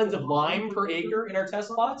 4 tons of lime per acre in our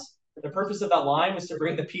test plots. The purpose of that lime was to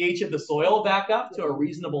bring the pH of the soil back up to a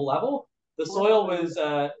reasonable level. The soil was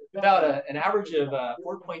about an average of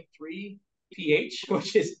 4.3 pH,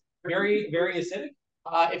 which is very, very acidic.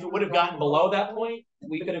 If it would have gotten below that point,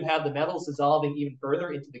 we could have had the metals dissolving even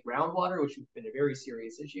further into the groundwater, which would have been a very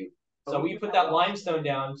serious issue. So we put that limestone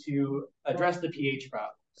down to address the pH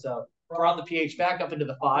problem. So brought the pH back up into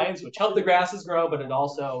the 5s, which helped the grasses grow, but it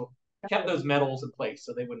also kept those metals in place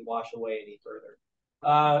so they wouldn't wash away any further.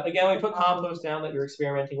 Again, we put compost down that you're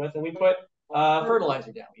experimenting with, and we put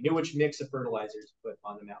fertilizer down. We knew which mix of fertilizers to put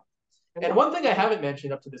on the mountain. And one thing I haven't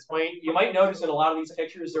mentioned up to this point, you might notice in a lot of these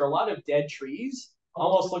pictures, there are a lot of dead trees,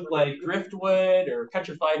 almost look like driftwood or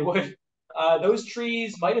petrified wood. Those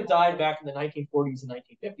trees might have died back in the 1940s and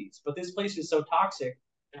 1950s, but this place is so toxic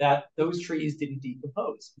that those trees didn't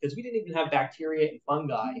decompose because we didn't even have bacteria and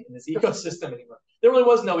fungi in this ecosystem anymore. There really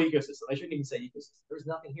was no ecosystem. I shouldn't even say ecosystem. There was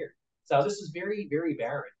nothing here. So this was very, very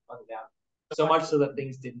barren on the mountain. So much so that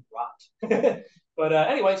things didn't rot. But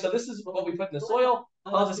anyway, so this is what we put in the soil.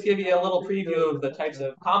 I'll just give you a little preview of the types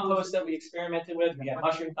of compost that we experimented with. We had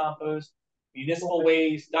mushroom compost, municipal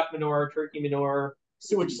waste, duck manure, turkey manure,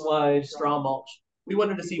 sewage sludge, straw mulch. We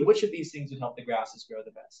wanted to see which of these things would help the grasses grow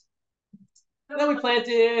the best. And then we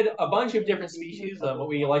planted a bunch of different species of what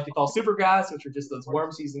we like to call supergrass, which are just those warm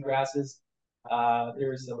season grasses.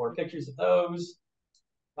 There's some more pictures of those.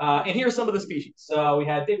 And here's some of the species. So we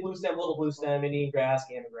had big blue stem, little blue stem, Indian grass,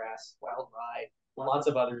 gammon grass, wild rye, lots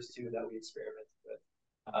of others too that we experimented with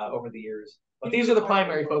over the years. But these are the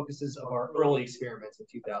primary focuses of our early experiments in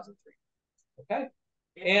 2003. Okay.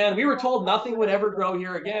 And we were told nothing would ever grow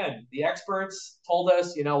here again. The experts told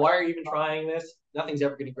us, you know, why are you even trying this? Nothing's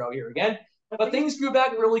ever going to grow here again. But things grew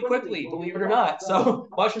back really quickly, believe it or not. So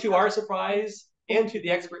much to our surprise and to the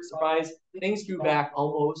experts' surprise, things grew back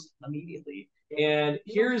almost immediately. And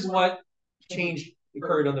here's what change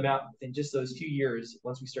occurred on the mountain in just those 2 years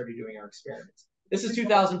once we started doing our experiments. This is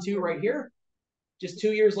 2002 right here. Just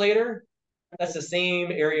 2 years later, that's the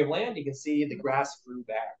same area of land. You can see the grass grew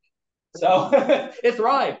back. So it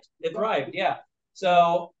thrived. It thrived, yeah.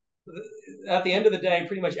 So at the end of the day,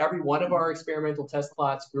 pretty much every one of our experimental test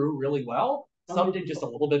plots grew really well. Some did just a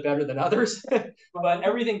little bit better than others, but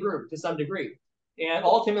everything grew to some degree. And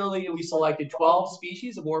ultimately, we selected 12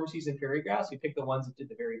 species of warm season prairie grass. We picked the ones that did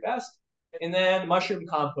the very best. And then mushroom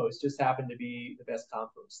compost just happened to be the best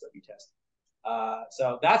compost that we tested.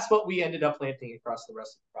 So that's what we ended up planting across the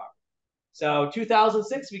rest of the property. So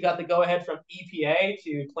 2006, we got the go-ahead from EPA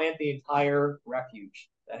to plant the entire refuge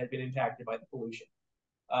that had been impacted by the pollution.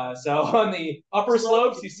 So on the upper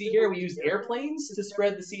slopes, you see here, we used airplanes to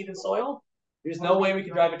spread the seed and soil. There's no way we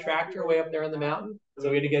could drive a tractor way up there on the mountain. So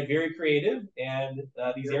we had to get very creative. And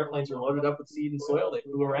these airplanes were loaded up with seed and soil. They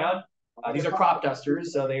flew around. These are crop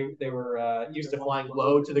dusters, so they were used to flying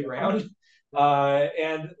low to the ground.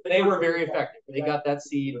 And they were very effective. They got that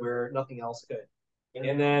seed where nothing else could.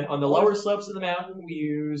 And then on the lower slopes of the mountain, we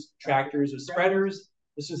used tractors with spreaders.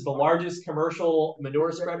 This is the largest commercial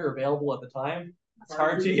manure spreader available at the time. It's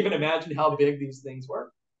hard to even imagine how big these things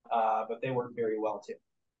were, but they worked very well too.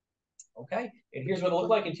 Okay, and here's what it looked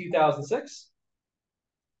like in 2006,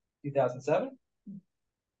 2007,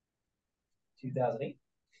 2008,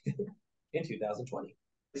 and 2020.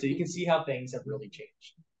 So you can see how things have really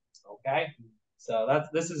changed. Okay, so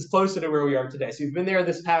this is closer to where we are today. So you've been there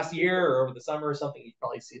this past year or over the summer or something, you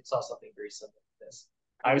probably saw something very similar to this.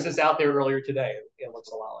 I was just out there earlier today. It looks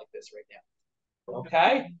a lot like this right now.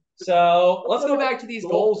 Okay, so let's go back to these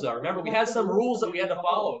goals though. Remember, we had some rules that we had to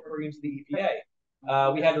follow according to the EPA.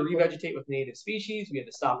 We had to revegetate with native species. We had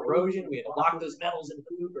to stop erosion. We had to lock those metals into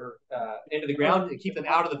the food or into the ground and keep them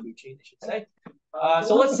out of the food chain, I should say.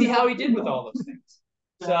 So let's see how we did with all those things.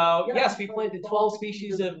 So yes, we planted 12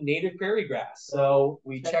 species of native prairie grass. So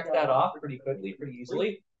we checked that off pretty quickly, pretty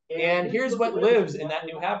easily. And here's what lives in that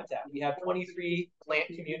new habitat. We have 23 plant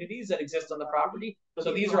communities that exist on the property.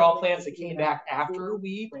 So these are all plants that came back after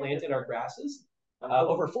we planted our grasses.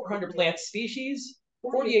 Over 400 plant species,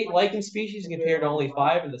 48 lichen species compared to only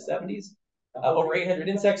 5 in the 70s. Over 800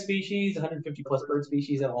 insect species, 150 plus bird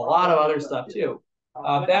species, and a lot of other stuff too.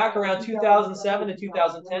 Back around 2007 to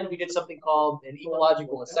 2010, we did something called an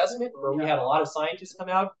ecological assessment, where we had a lot of scientists come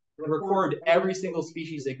out and record every single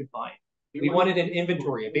species they could find. We wanted an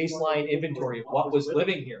inventory, a baseline inventory of what was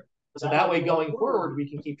living here. So that way, going forward, we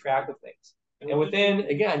can keep track of things. And within,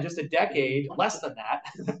 again, just a decade, less than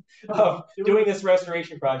that, of doing this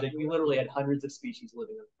restoration project, we literally had hundreds of species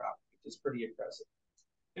living on the property, which is pretty impressive.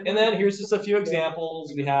 And then here's just a few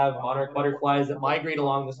examples. We have monarch butterflies that migrate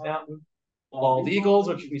along this mountain, bald eagles,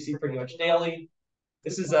 which we see pretty much daily.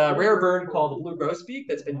 This is a rare bird called the blue grosbeak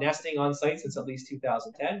that's been nesting on site since at least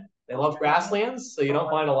 2010. They love grasslands, so you don't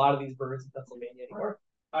find a lot of these birds in Pennsylvania anymore.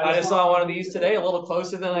 I just saw one of these today, a little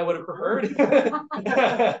closer than I would have preferred.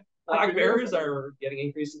 Black bears are getting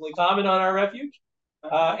increasingly common on our refuge.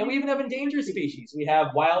 And we even have endangered species. We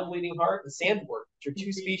have wild bleeding heart and sandwort, which are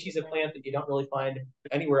 2 species of plant that you don't really find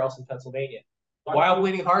anywhere else in Pennsylvania. Wild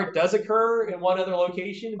bleeding heart does occur in one other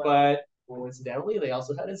location, but coincidentally, they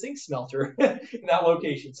also had a zinc smelter in that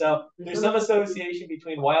location. So there's some association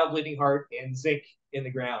between wild bleeding heart and zinc in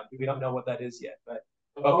the ground. We don't know what that is yet, but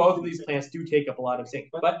both of these plants do take up a lot of zinc.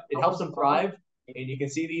 But it helps them thrive, and you can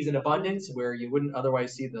see these in abundance where you wouldn't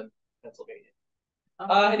otherwise see them in Pennsylvania.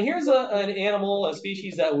 And here's an animal, a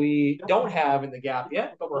species that we don't have in the Gap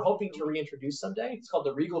yet, but we're hoping to reintroduce someday. It's called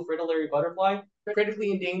the regal fritillary butterfly,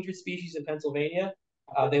 critically endangered species in Pennsylvania.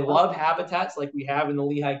 They love habitats like we have in the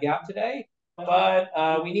Lehigh Gap today, but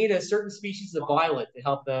we need a certain species of violet to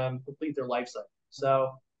help them complete their life cycle.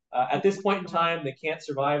 So at this point in time, they can't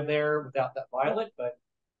survive there without that violet, but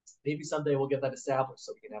maybe someday we'll get that established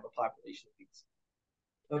so we can have a population of these.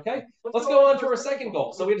 Okay, let's go on to our second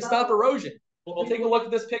goal. So we had to stop erosion. We'll take a look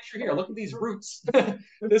at this picture here. Look at these roots.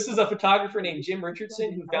 This is a photographer named Jim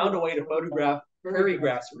Richardson who found a way to photograph prairie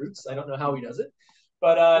grass roots. I don't know how he does it.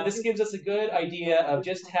 But this gives us a good idea of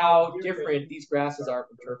just how different these grasses are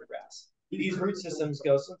from turf grass. These root systems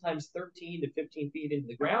go sometimes 13 to 15 feet into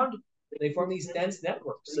the ground. They form these dense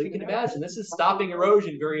networks. So you can imagine this is stopping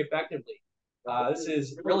erosion very effectively. This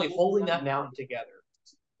is really holding that mountain together.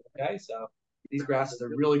 Okay, so these grasses are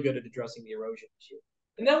really good at addressing the erosion issue.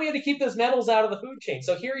 And then we had to keep those metals out of the food chain.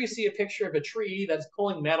 So here you see a picture of a tree that's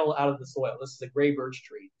pulling metal out of the soil. This is a gray birch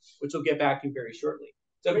tree, which we'll get back to very shortly.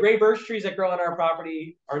 So gray birch trees that grow on our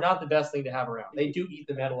property are not the best thing to have around. They do eat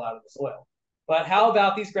the metal out of the soil. But how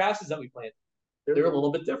about these grasses that we planted? They're a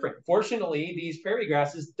little bit different. Fortunately, these prairie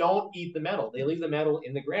grasses don't eat the metal. They leave the metal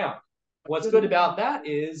in the ground. What's good about that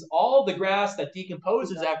is all the grass that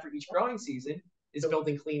decomposes after each growing season is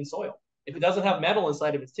building clean soil. If it doesn't have metal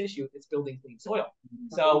inside of its tissue, it's building clean soil.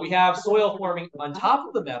 So we have soil forming on top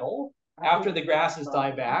of the metal after the grasses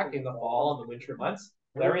die back in the fall and the winter months.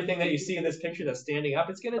 So everything that you see in this picture that's standing up,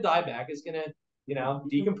 it's going to die back. It's going to,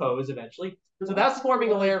 decompose eventually. So that's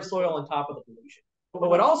forming a layer of soil on top of the pollution. But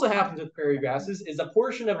what also happens with prairie grasses is a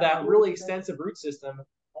portion of that really extensive root system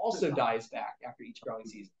also dies back after each growing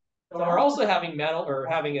season. So we're also having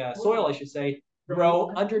soil, I should say,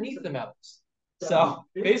 grow underneath the metals. So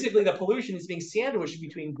basically the pollution is being sandwiched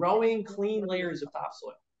between growing clean layers of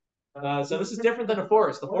topsoil. So this is different than a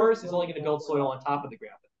forest. The forest is only going to build soil on top of the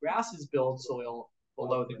ground. But grasses build soil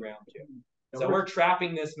below the ground too. So we're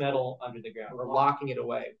trapping this metal under the ground. We're locking it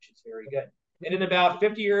away, which is very good. And in about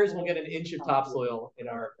 50 years, we'll get an inch of topsoil in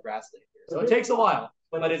our grassland here. So it takes a while,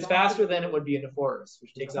 but it's faster than it would be in a forest,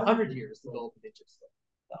 which takes 100 years to build an inch of soil.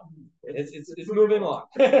 So it's moving along.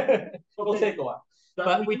 It'll take a while.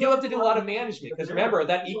 But we do have to do a lot of management because remember,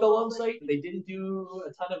 that eco-loam site, they didn't do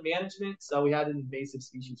a ton of management, so we had an invasive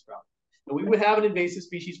species problem. And we would have an invasive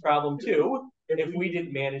species problem too if we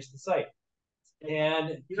didn't manage the site.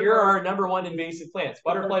 And here are our #1 invasive plants,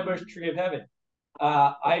 butterfly bush, tree of heaven.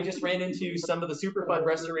 I just ran into some of the Superfund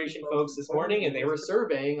restoration folks this morning, and they were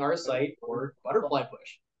surveying our site for butterfly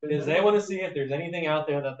bush because they want to see if there's anything out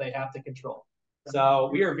there that they have to control. So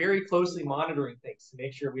we are very closely monitoring things to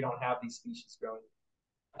make sure we don't have these species growing.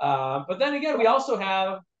 But then again, we also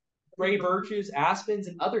have gray birches, aspens,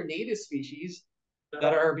 and other native species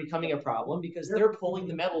that are becoming a problem because they're pulling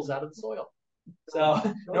the metals out of the soil. So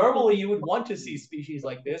normally you would want to see species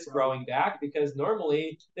like this growing back because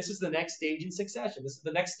normally this is the next stage in succession. This is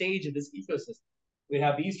the next stage of this ecosystem. We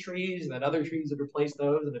have these trees and then other trees would replace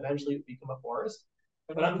those and eventually it would become a forest.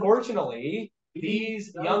 But unfortunately,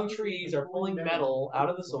 these young trees are pulling metal out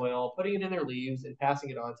of the soil, putting it in their leaves and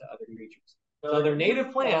passing it on to other creatures. So they're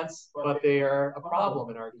native plants, but they are a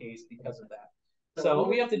problem in our case because of that. So what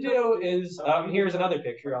we have to do is, here's another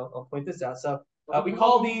picture. I'll point this out. So we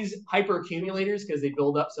call these hyperaccumulators because they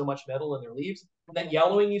build up so much metal in their leaves. That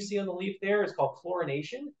yellowing you see on the leaf there is called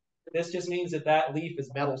chlorination. This just means that that leaf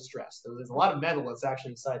is metal stressed. So there's a lot of metal that's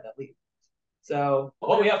actually inside that leaf. So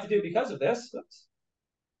what we have to do because of this,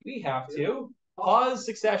 we have to pause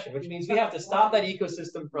succession, which means we have to stop that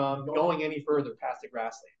ecosystem from going any further past the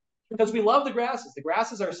grassland. Because we love the grasses. The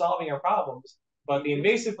grasses are solving our problems, but the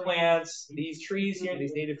invasive plants, these trees here,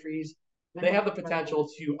 these native trees, they have the potential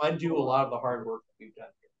to undo a lot of the hard work that we've done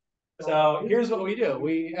here. So here's what we do.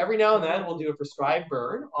 Every now and then we'll do a prescribed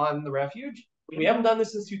burn on the refuge. We haven't done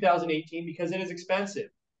this since 2018 because it is expensive.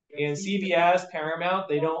 And CVS, Paramount,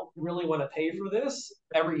 they don't really want to pay for this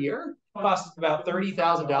every year. It cost about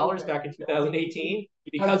 $30,000 back in 2018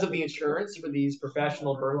 because of the insurance for these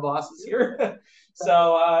professional burn bosses here.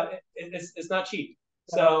 So it's not cheap.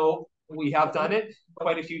 So we have done it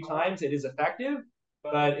quite a few times. It is effective,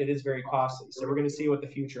 but it is very costly. So we're going to see what the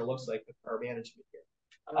future looks like with our management here.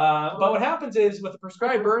 But what happens is with a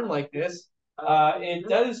prescribed burn like this, it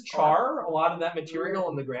does char a lot of that material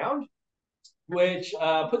in the ground, which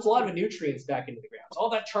puts a lot of nutrients back into the ground. So all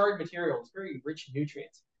that charred material is very rich in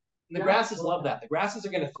nutrients. And the grasses love that. The grasses are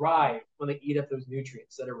going to thrive when they eat up those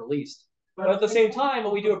nutrients that are released. But at the same time,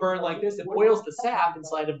 when we do a burn like this, it boils the sap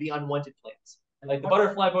inside of the unwanted plants. Like the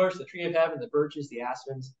butterfly bush, the tree of heaven, the birches, the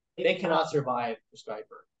aspens, they cannot survive prescribed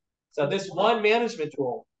burn. So this one management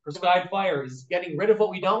tool, prescribed fire, is getting rid of what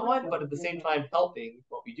we don't want, but at the same time helping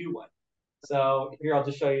what we do want. So here I'll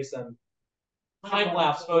just show you some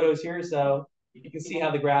time-lapse photos here. So you can see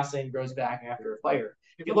how the grassland grows back after a fire.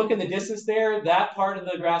 If you look in the distance there, that part of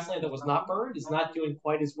the grassland that was not burned is not doing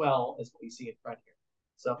quite as well as what we see in front here.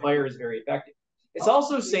 So fire is very effective. It's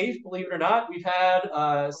also safe, believe it or not. We've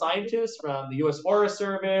had scientists from the U.S. Forest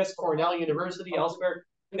Service, Cornell University, elsewhere.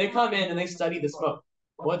 They come in and they study the smoke.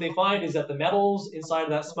 What they find is that the metals inside of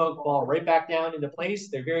that smoke fall right back down into place.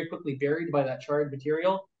 They're very quickly buried by that charred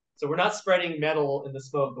material. So we're not spreading metal in the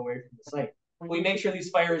smoke away from the site. We make sure these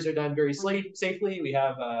fires are done very safely. We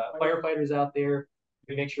have firefighters out there.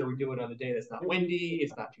 We make sure we do it on a day that's not windy,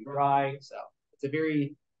 it's not too dry. So it's a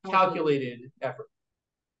very calculated effort.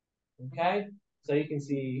 Okay, so you can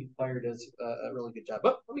see fire does a really good job.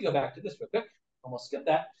 But let me go back to this real quick. Almost skipped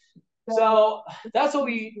that. So that's what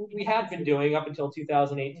we had been doing up until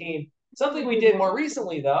 2018. Something we did more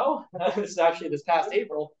recently, though, this is actually this past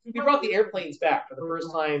April, we brought the airplanes back for the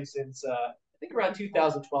first time since, I think, around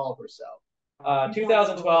 2012 or so.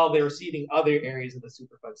 2012, they were seeding other areas of the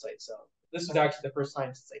Superfund site. So this was actually the first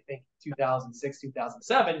time since, I think, 2006,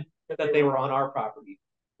 2007, that they were on our property.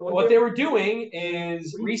 What they were doing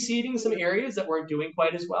is reseeding some areas that weren't doing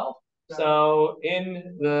quite as well. So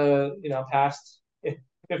in the past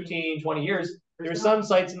 15, 20 years, there's some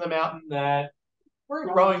sites in the mountain that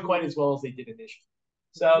weren't growing quite as well as they did initially.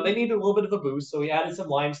 So they needed a little bit of a boost. So we added some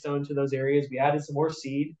limestone to those areas. We added some more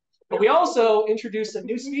seed. But we also introduced some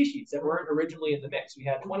new species that weren't originally in the mix. We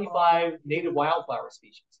had 25 native wildflower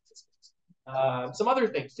species. Some other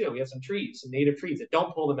things too. We have some trees, some native trees that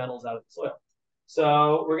don't pull the metals out of the soil.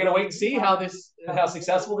 So we're going to wait and see how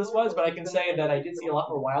successful this was. But I can say that I did see a lot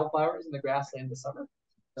more wildflowers in the grassland this summer.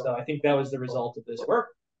 So I think that was the result of this work.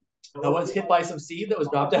 I was hit by some seed that was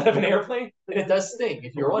dropped out of an airplane, and it does sting,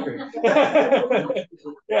 if you're wondering.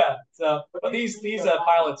 Yeah, so but these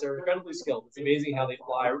pilots are incredibly skilled. It's amazing how they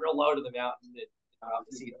fly real low to the mountain and drop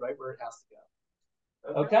the seed right where it has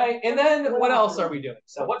to go. Okay, and then what else are we doing?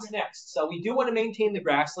 So what's next? So we do want to maintain the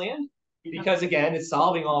grassland because, again, it's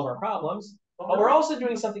solving all of our problems. But we're also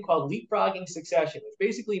doing something called leapfrogging succession, which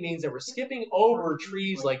basically means that we're skipping over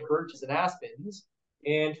trees like birches and aspens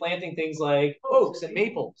and planting things like oaks and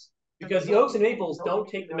maples, because the oaks and maples don't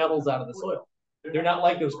take the metals out of the soil. They're not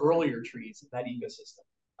like those earlier trees in that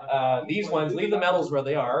ecosystem. These ones leave the metals where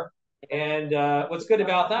they are. And what's good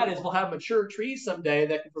about that is we'll have mature trees someday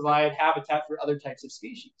that can provide habitat for other types of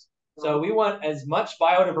species. So we want as much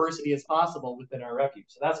biodiversity as possible within our refuge.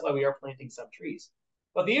 So that's why we are planting some trees.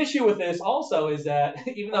 But the issue with this also is that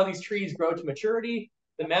even though these trees grow to maturity,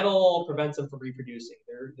 the metal prevents them from reproducing.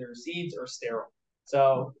 Their seeds are sterile.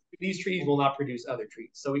 So these trees will not produce other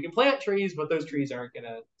trees. So we can plant trees, but those trees aren't going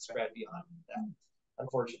to spread beyond that,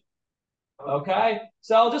 unfortunately. Okay,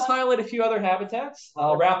 so I'll just highlight a few other habitats.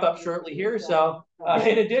 I'll wrap up shortly here. So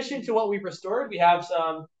in addition to what we've restored, we have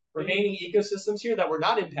some remaining ecosystems here that were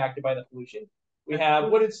not impacted by the pollution. We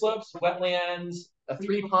have wooded slopes, wetlands, a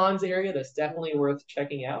 3 ponds area that's definitely worth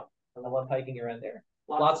checking out. I love hiking around there.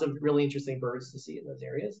 Lots of really interesting birds to see in those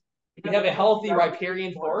areas. We have a healthy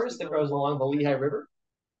riparian forest that grows along the Lehigh River.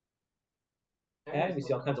 Okay, we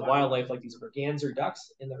see all kinds of wildlife like these merganser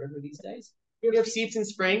ducks in the river these days. We have seeps and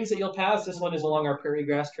springs that you'll pass. This one is along our prairie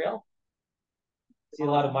grass trail. See a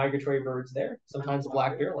lot of migratory birds there, sometimes a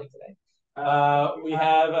black bear like today. We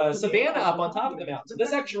have savanna up on top of the mountain. So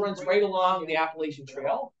this actually runs right along the Appalachian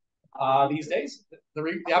Trail these days.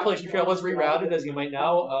 The Appalachian Trail was rerouted, as you might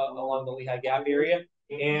know, along the Lehigh Gap area.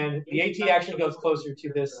 And the AT actually goes closer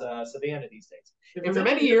to this savanna these days. And for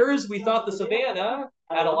many years, we thought the savanna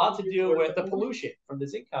had a lot to do with the pollution from the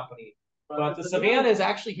zinc company. But the savanna is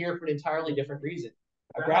actually here for an entirely different reason.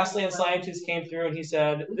 A grassland scientist came through and he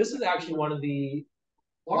said, this is actually one of the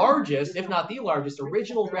largest, if not the largest,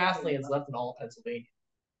 original grasslands left in all of Pennsylvania.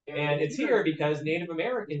 And it's here because Native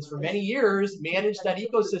Americans for many years managed that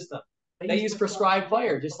ecosystem. They used prescribed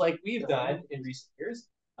fire, just like we've done in recent years,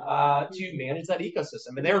 to manage that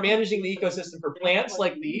ecosystem. And they were managing the ecosystem for plants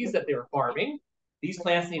like these that they were farming. These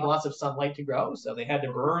plants need lots of sunlight to grow, so they had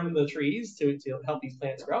to burn the trees to help these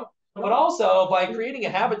plants grow. But also, by creating a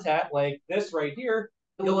habitat like this right here,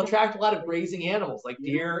 you'll attract a lot of grazing animals like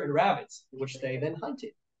deer and rabbits, which they then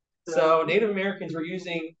hunted. So Native Americans were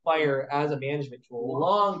using fire as a management tool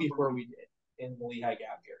long before we did in the Lehigh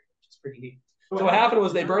Gap area, which is pretty neat. So what happened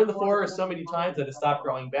was they burned the forest so many times that it stopped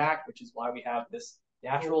growing back, which is why we have this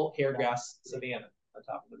natural hairgrass savanna on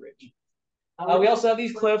top of the ridge. We also have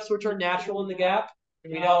these cliffs, which are natural in the gap.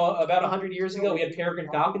 We know about 100 years ago, we had peregrine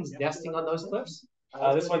falcons nesting on those cliffs.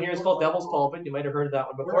 This one here is called Devil's Pulpit. You might have heard of that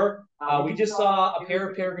one before. We just saw a pair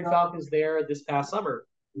of peregrine falcons there this past summer,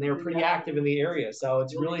 and they were pretty active in the area. So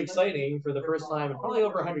it's really exciting. For the first time in probably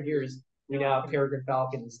over 100 years, we now have peregrine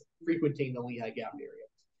falcons frequenting the Lehigh Gap area.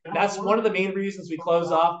 And that's one of the main reasons we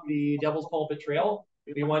closed off the Devil's Pulpit Trail.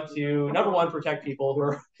 We want to, number one, protect people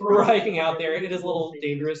who are hiking out there. It is a little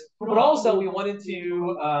dangerous. But also, we wanted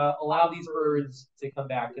to allow these birds to come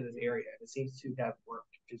back to this area. It seems to have worked,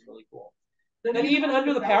 which is really cool. And even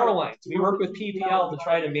under the power lines, we work with PPL to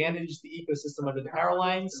try to manage the ecosystem under the power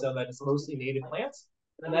lines so that it's mostly native plants,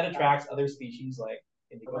 and that attracts other species like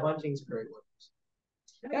indigo buntings, prairie workers.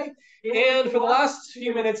 Okay, and for the last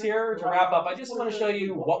few minutes here to wrap up, I just want to show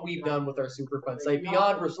you what we've done with our Superfund site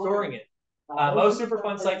beyond restoring it. Most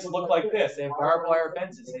Superfund sites look like this. They have barbed wire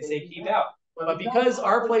fences. They say keep out. But because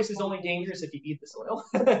our place is only dangerous if you eat the soil,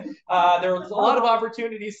 there was a lot of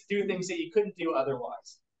opportunities to do things that you couldn't do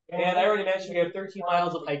otherwise. And I already mentioned we have 13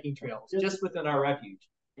 miles of hiking trails just within our refuge.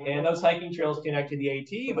 And those hiking trails connect to the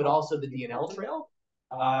AT, but also the DNL trail.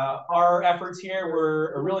 Our efforts here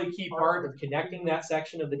were a really key part of connecting that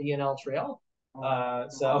section of the DNL trail.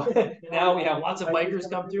 So now we have lots of bikers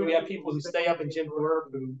come through. We have people who stay up in Jim Thorpe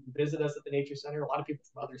who visit us at the Nature Center. A lot of people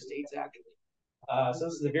from other states, actually. So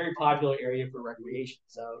this is a very popular area for recreation.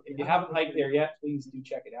 So if you haven't hiked there yet, please do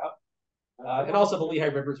check it out. And also the Lehigh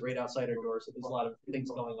River is right outside our door, so there's a lot of things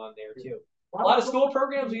going on there too. A lot of school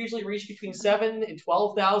programs. We usually reach between 7,000 and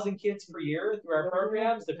 12,000 kids per year through our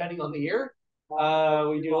programs, depending on the year.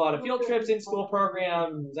 We do a lot of field trips, in-school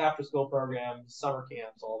programs, after-school programs, summer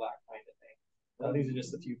camps, all that kind of thing. These are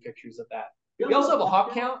just a few pictures of that. We also have a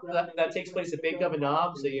hawk count that takes place at Big Oven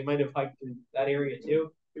Knob, so you might have hiked through that area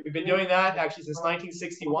too. We've been doing that actually since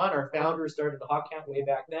 1961. Our founders started the hawk count way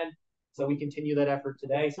back then, so we continue that effort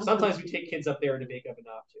today. So sometimes we take kids up there to Big Oven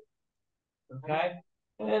Knob too. Okay.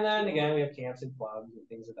 And then again, we have camps and clubs and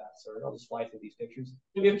things of that sort. I'll just fly through these pictures.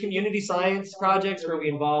 We have community science projects where we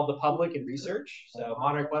involve the public in research. So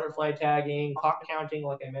monarch butterfly tagging, hawk counting,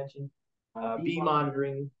 like I mentioned, bee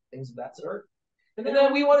monitoring, things of that sort. And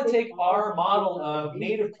then we want to take our model of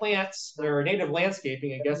native plants or native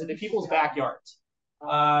landscaping, I guess, into people's backyards.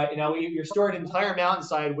 You're stored an entire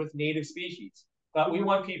mountainside with native species, but we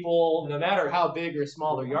want people, no matter how big or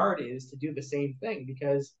small their yard is, to do the same thing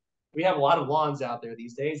because we have a lot of lawns out there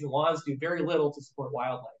these days, and lawns do very little to support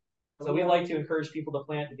wildlife. So we like to encourage people to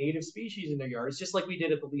plant native species in their yards, just like we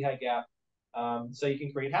did at the Lehigh Gap, so you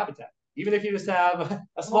can create habitat. Even if you just have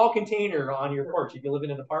a small container on your porch, if you live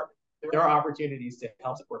in an apartment, there are opportunities to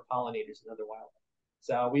help support pollinators and other wildlife.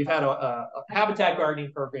 So we've had a habitat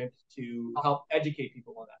gardening program to help educate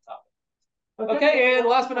people on that topic. Okay, and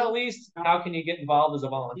last but not least, how can you get involved as a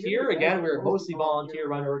volunteer? Again, we're a mostly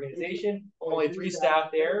volunteer-run organization, only 3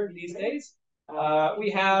 staff there these days.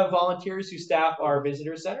 We have volunteers who staff our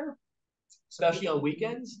visitor center, especially on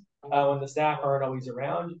weekends when the staff aren't always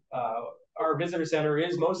around. Our visitor center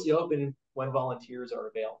is mostly open when volunteers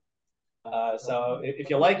are available. So if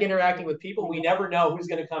you like interacting with people, we never know who's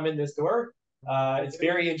going to come in this door. It's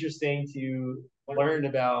very interesting to learn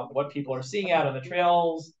about what people are seeing out on the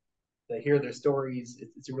trails, to hear their stories.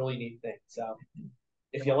 It's a really neat thing. So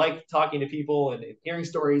if you like talking to people and hearing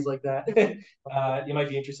stories like that, you might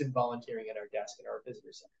be interested in volunteering at our desk at our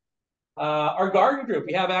visitor center. Our garden group,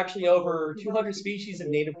 we have actually over 200 species of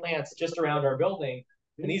native plants just around our building.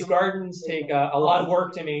 And these gardens take a lot of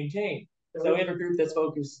work to maintain. So we have a group that's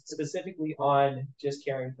focused specifically on just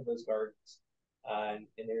caring for those gardens. And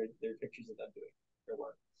there are pictures of them doing their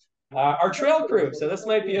work. Our trail crew, so this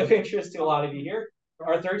might be of interest to a lot of you here.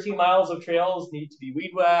 Our 13 miles of trails need to be weed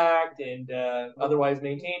whacked and otherwise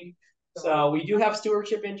maintained. So we do have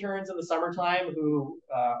stewardship interns in the summertime who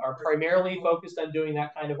are primarily focused on doing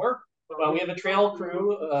that kind of work. But we have a trail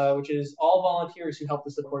crew, which is all volunteers who help to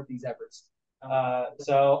support these efforts.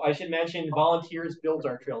 So I should mention volunteers build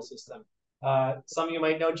our trail system. Some of you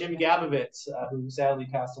might know Jim Gabovitz, who sadly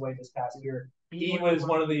passed away this past year. He was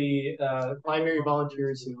one of the primary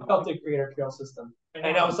volunteers who helped to create our trail system. And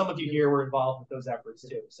I know some of you here were involved with those efforts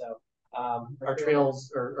too. So our trails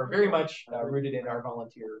are very much rooted in our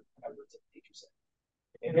volunteer efforts at the Nature Center.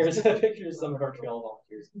 And here's a picture of some of our trail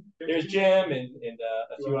volunteers. There's Jim and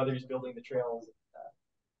a few others building the trails.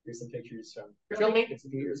 Here's some pictures from trail maintenance a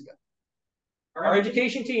few years ago. Our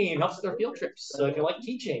education team helps with our field trips. So if you like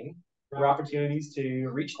teaching, there are opportunities to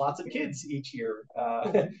reach lots of kids each year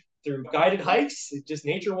through guided hikes, just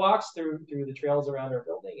nature walks through the trails around our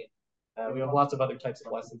building. And we have lots of other types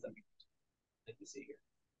of lessons that we like to see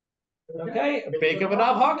here. Okay, Big Oven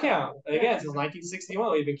Knob hawk count. Again, since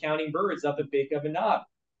 1961, we've been counting birds up at Big Oven Knob.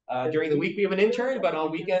 During the week, we have an intern, but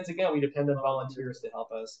on weekends, again, we depend on volunteers to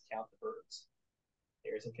help us count the birds.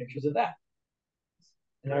 Here's some pictures of that.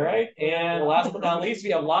 All right, and last but not least,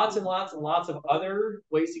 we have lots and lots and lots of other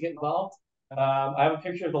ways to get involved. I have a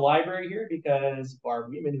picture of the library here because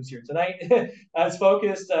Barb Weeman, who's here tonight, has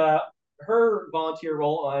focused her volunteer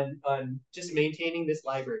role on just maintaining this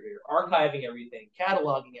library here, archiving everything,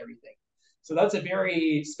 cataloging everything. So that's a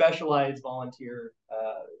very specialized volunteer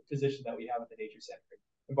position that we have at the Nature Center.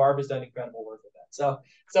 And Barb has done incredible work with that.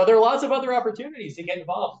 So there are lots of other opportunities to get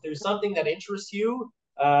involved. If there's something that interests you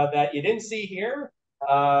that you didn't see here,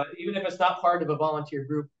 even if it's not part of a volunteer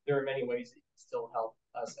group, there are many ways that you can still help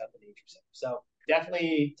us at the Nature Center. So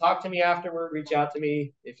definitely talk to me afterward, reach out to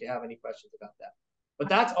me if you have any questions about that. But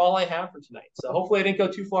that's all I have for tonight. So hopefully I didn't go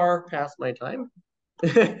too far past my time.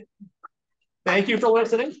 Thank you for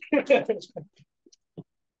listening.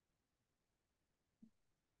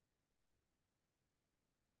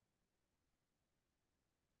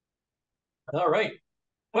 All right.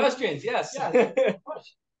 Questions? Yes.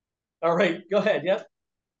 All right. Go ahead. Yep.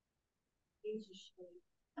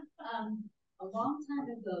 A long time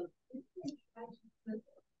ago, didn't they try to put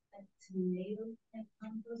a tomato plant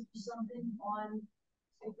compost or something on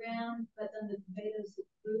the ground, but then the tomatoes that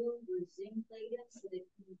grew were zinc laden, so they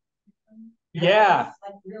couldn't. Yeah.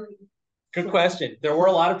 Like really. Good question. There were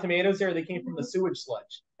a lot of tomatoes there. They came from the sewage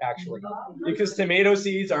sludge, actually, because tomato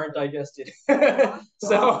seeds aren't digested.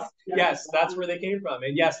 So yes, that's where they came from.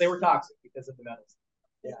 And yes, they were toxic because of the metals.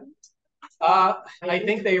 Yeah. I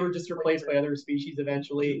think they were just replaced by other species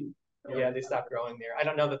eventually. Yeah, they stopped growing there. I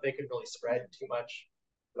don't know that they could really spread too much,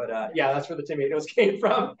 but yeah, that's where the tomatoes came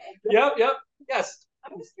from. Yep. Yes.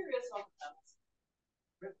 I'm just curious about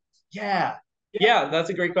the metals. Yeah, that's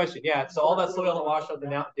a great question. Yeah, so all that soil that washed up the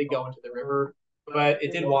mountain did go into the river, but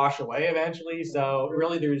it did wash away eventually. So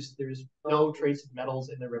really, there's no trace of metals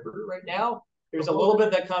in the river right now. There's a little bit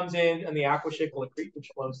that comes in the Aquashikla Creek, which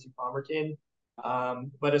flows through Palmerton.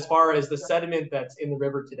 But as far as the sediment that's in the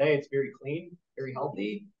river today, it's very clean, very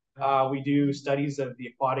healthy. We do studies of the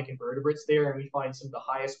aquatic invertebrates there, and we find some of the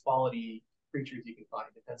highest quality creatures you can find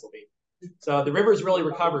in Pennsylvania. So the river's really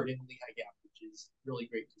recovered in the Lehigh Gap, which is really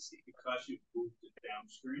great to see. Because you moved it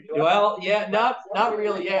downstream. Well, yeah, not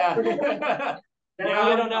really. Yeah. Yeah,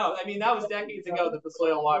 I don't know. I mean, that was decades ago that the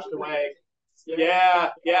soil washed away.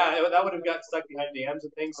 Yeah, that would have got stuck behind dams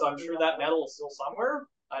and things. So I'm sure that metal is still somewhere.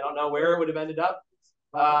 I don't know where it would have ended up.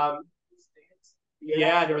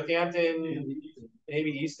 Yeah, Northampton,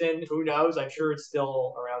 maybe Easton, who knows? I'm sure it's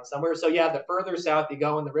still around somewhere. So yeah, the further south you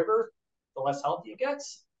go in the river, the less healthy it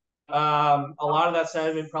gets. A lot of that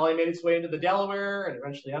sediment probably made its way into the Delaware and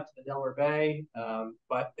eventually up to the Delaware Bay.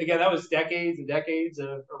 But again, that was decades and decades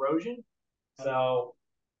of erosion. So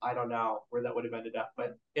I don't know where that would have ended up,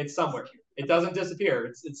 but it's somewhere. It doesn't disappear.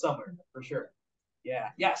 It's somewhere for sure. Yeah.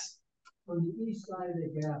 Yes. On the east side of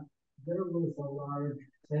the gap, there was a large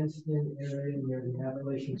fenced-in area near the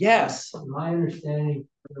Appalachian. Yes. In my understanding,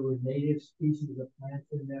 there were native species of plants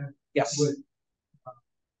in there. Yes. With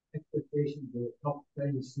expectations of help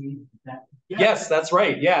spreading seeds. Yes, that's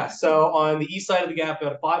right. Yeah. So on the east side of the gap,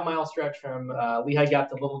 about a 5-mile stretch from Lehigh Gap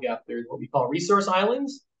to Little Gap, there's what we call resource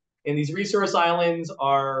islands. And these resource islands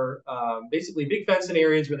are basically big fenced-in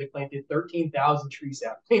areas where they planted 13,000 tree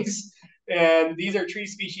saplings. And these are tree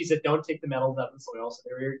species that don't take the metals out of the soil, so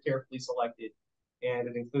they're very carefully selected. And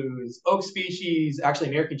it includes oak species, actually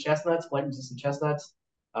American chestnuts, blight-resistant chestnuts,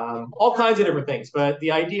 all kinds of different things. But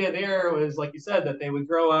the idea there was, like you said, that they would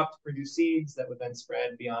grow up to produce seeds that would then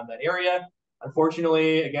spread beyond that area.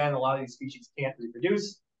 Unfortunately, again, a lot of these species can't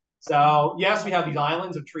reproduce. So yes, we have these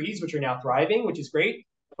islands of trees, which are now thriving, which is great,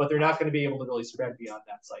 but they're not going to be able to really spread beyond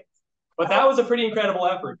that site. But that was a pretty incredible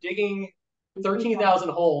effort, digging 13,000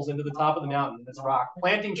 holes into the top of the mountain in this rock,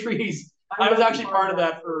 planting trees. I was actually part of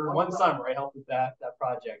that for one summer. I helped with that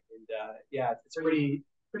project, and yeah, it's pretty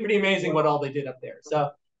amazing what all they did up there.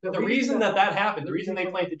 So the reason that happened, the reason they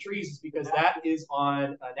planted trees is because that is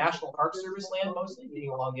on National Park Service land, mostly being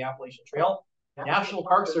along the Appalachian Trail. The National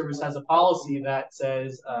Park Service has a policy that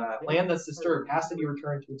says land that's disturbed has to be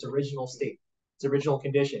returned to its original state, its original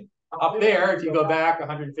condition. Up there, if you go back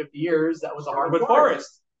 150 years, that was a hardwood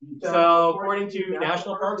forest. So according to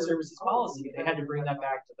National Park Service's policy, they had to bring that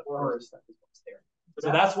back to the forest that was once there.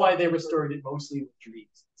 So that's why they restored it mostly with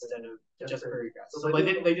trees instead of just prairie grass. So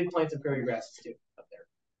they did plant some prairie grasses too up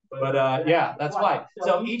there. But yeah, that's why.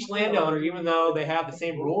 So each landowner, even though they have the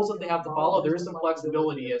same rules that they have to follow, there is some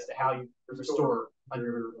flexibility as to how you restore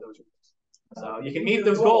under those rules. So you can meet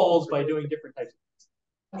those goals by doing different types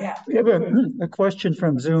of things. Yeah. We have a question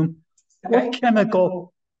from Zoom. Okay. What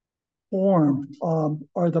chemical form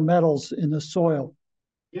are the metals in the soil?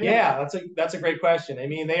 Yeah, that's a great question. I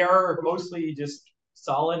mean, they are mostly just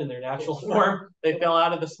solid in their natural form. They fell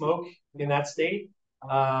out of the smoke in that state.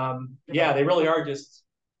 Yeah, they really are just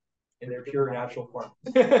in their pure natural form.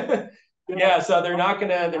 Yeah, so they're not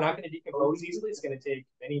gonna decompose easily. It's gonna take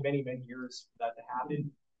many years for that to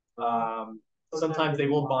happen. Sometimes they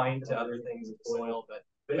will bind to other things in the soil, but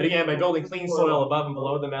again, by building clean soil above and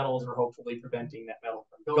below the metals, we're hopefully preventing that metal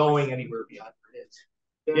from going anywhere beyond where it is.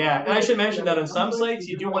 Yeah, and I should mention that on some sites,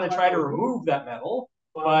 you do want to try to remove that metal,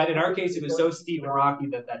 but in our case, it was so steep and rocky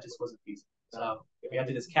that just wasn't feasible. So we had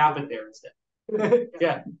to just cap it there instead.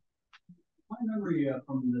 Yeah. My memory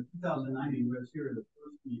from the 2009 meeting, I was here at the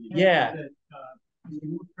first meeting. Yeah. That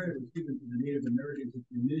more credit was given to the Native Americans at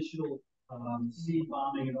the initial seed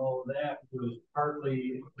bombing and all of that was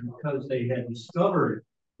partly because they had discovered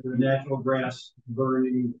the natural grass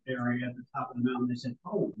burning area at the top of the mountain. They said,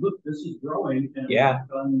 "Oh, look, this is growing," and it was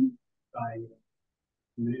done by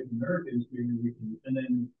Native Americans. Maybe we can, and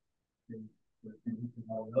then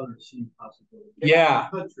all the other seed possibilities. Yeah.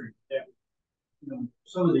 Country that,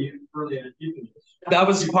 some of the early independence. That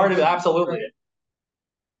was part of it, absolutely.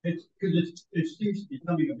 It's because it seems to be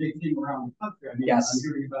becoming a big thing around the country. I mean, Yes. I'm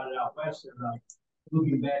hearing about it out west. They're like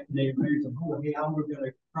looking back to Native Americans, oh, hey, how we're going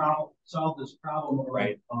to solve this problem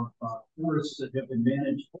of forests that have been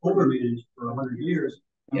overmanaged for 100 years.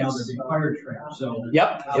 Now they're being fire trapped. So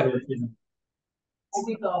Yep. I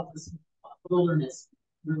think all this wilderness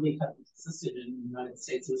really kind of existed in the United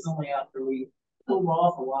States. It was only after we killed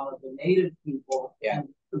off a lot of the native people and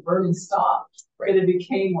the burning stopped. Right. It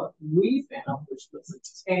became what we found, which was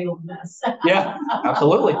a tangled mess. Yeah,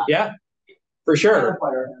 absolutely. Yeah, for sure.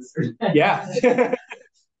 Yeah.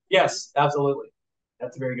 Yes, absolutely.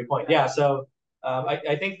 That's a very good point. Yeah, so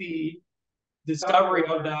I think the discovery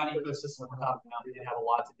of that ecosystem on top of the mountain did have a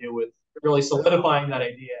lot to do with really solidifying that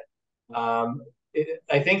idea.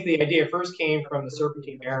 I think the idea first came from the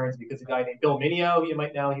Serpentine Barrens because a guy named Bill Minio, you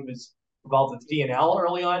might know, he was involved with DNL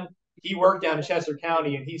early on. He worked down in Chester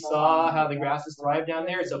County and he saw how the grasses thrive down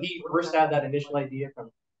there. So he first had that initial idea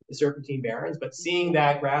from the Serpentine Barrens, but seeing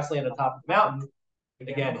that grassland on top of the mountain,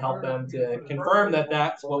 again, helped them to confirm that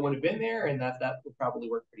that's what would have been there and that would probably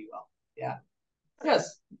work pretty well. Yeah.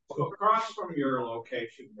 Yes. So across from your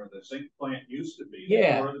location where the zinc plant used to be,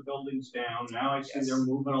 where the building's down, now I see they're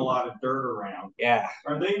moving a lot of dirt around. Yeah.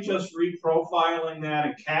 Are they just reprofiling that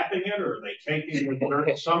and capping it, or are they taking the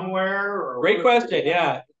dirt somewhere? Or great question.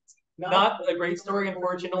 Yeah. Not a great story,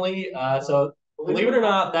 unfortunately. So believe it or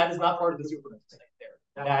not, that is not part of the Superfund site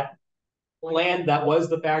there. That land that was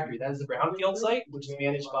the factory, that is the brownfield site, which is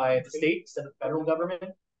managed by the state instead of the federal government.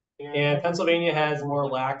 And Pennsylvania has more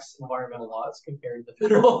lax environmental laws compared to the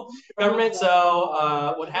federal government.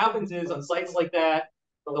 So what happens is on sites like that,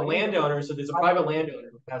 the landowner, so there's a private landowner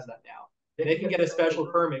who has that now, they can get a special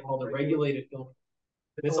permit called a regulated fill.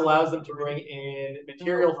 This allows them to bring in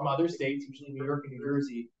material from other states, usually New York and New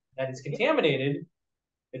Jersey, that is contaminated.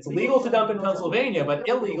 It's legal to dump in Pennsylvania, but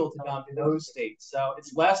illegal to dump in those states. So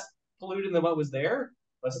it's less polluted than what was there,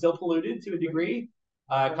 but still polluted to a degree.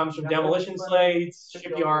 It comes from demolition sites,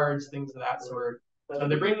 shipyards, things of that sort. So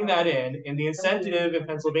they're bringing that in, and the incentive in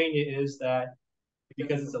Pennsylvania is that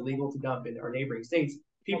because it's illegal to dump in our neighboring states,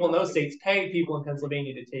 people in those states pay people in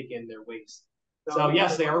Pennsylvania to take in their waste. So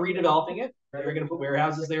yes, they are redeveloping it. They're going to put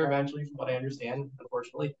warehouses there eventually, from what I understand,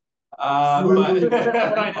 unfortunately. But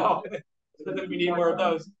I know we need more of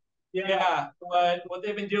those. Yeah, but what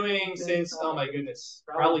they've been doing since, oh my goodness,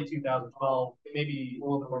 probably 2012, maybe a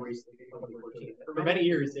little bit more recently, 2014. For many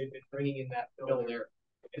years, they've been bringing in that fill there.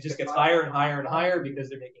 It just gets higher and higher and higher because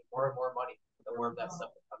they're making more and more money the more of that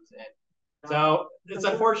stuff that comes in. So it's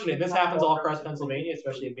unfortunate. This happens all across Pennsylvania,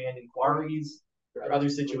 especially abandoned quarries or other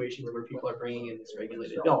situations where people are bringing in this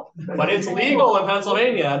regulated fill. But it's legal in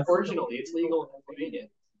Pennsylvania, unfortunately. It's legal in Pennsylvania.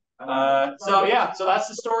 So that's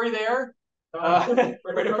the story there.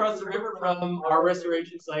 Right across the river from our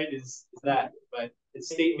restoration site is that, but it's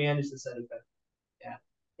state managed instead of federal.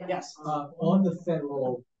 Yeah. Yes. On the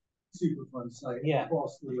federal Superfund site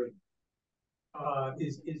across the river,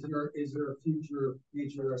 is there a future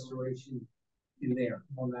nature restoration in there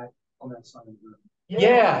on that side of the river?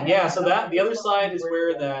 Yeah. So the other side is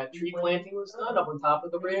where the tree planting was done up on top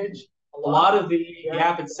of the ridge. A lot of the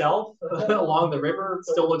gap itself along the river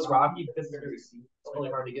still looks rocky because it's very steep. It's really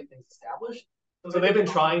hard to get things established. So they've been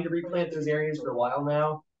trying to replant those areas for a while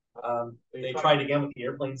now. They tried again with the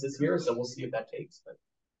airplanes this year, so we'll see if that takes. But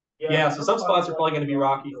yeah, so some spots are probably going to be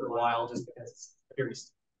rocky for a while just because it's very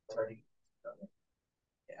steep. It's hard to get.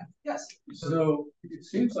 Yeah. Yes. So it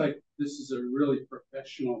seems like this is a really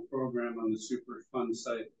professional program on the Superfund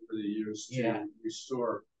site over the years to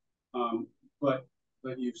restore.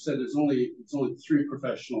 But you've said it's only 3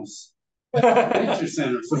 professionals at the nature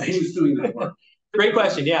center. So who's doing that work? Great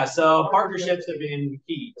question. Yeah. So partnerships have been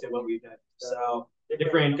key to what we've done. So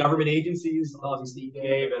different government agencies, obviously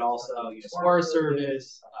EPA, but also Forest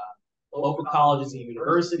Service, local colleges and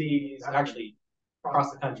universities, actually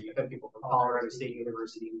across the country. We've had people from Colorado State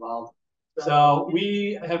University involved. So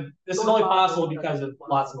this is only possible because of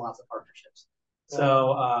lots and lots of partnerships.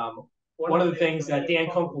 So one of the things that Dan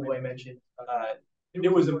Kunkel mentioned,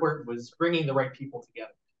 it was important was bringing the right people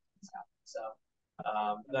together. So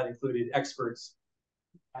that included experts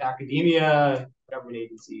academia, government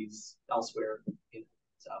agencies, elsewhere.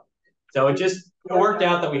 So it worked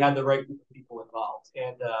out that we had the right group of people involved,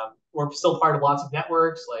 and we're still part of lots of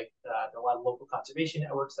networks, like a lot of local conservation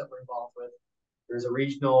networks that we're involved with. There's a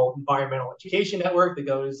regional environmental education network that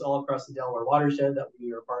goes all across the Delaware watershed that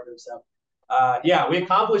we are part of. So yeah, we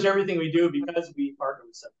accomplish everything we do because we partner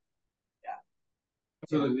with some.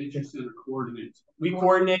 So the Nature Center coordinates. We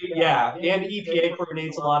coordinate, yeah, and EPA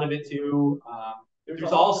coordinates a lot of it too.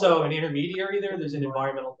 There's also an intermediary there. There's an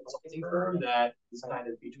environmental consulting firm that is kind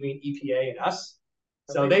of between EPA and us.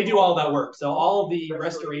 So they do all that work. So all of the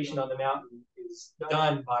restoration on the mountain is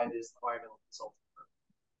done by this environmental consulting firm.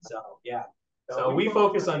 So yeah, so we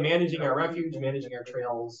focus on managing our refuge, managing our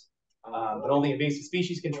trails, but all the invasive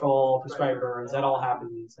species control, prescribed burns, that all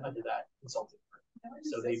happens under that consulting firm.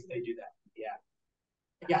 So they do that. Yeah.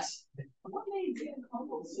 Yes. What made Dan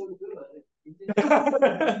Humboldt so good?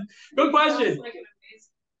 Good question.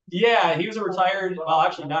 Yeah, he was a retired, well,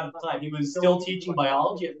 actually not at the time. He was still teaching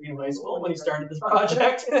biology at Freedom High School when he started this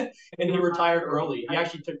project, and he retired early. He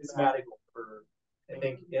actually took a sabbatical for, I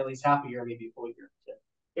think, at least half a year, maybe a full year,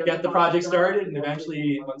 to get the project started, and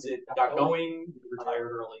eventually, once it got going, he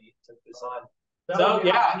retired early, took this on. So,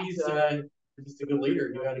 yeah, he's just a good leader.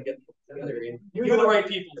 Knew how to get together, and knew the right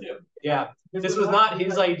people, too. Yeah. This was not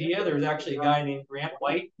his idea. There was actually a guy named Grant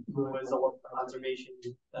White who was a local conservation,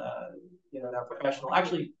 professional.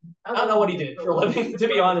 Actually, I don't know what he did for a living, to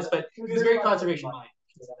be honest, but he was very conservation minded.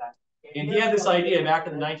 And he had this idea back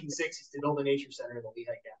in the 1960s to build a nature center in the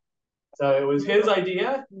Lehigh Gap. So it was his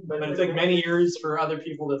idea, but it took many years for other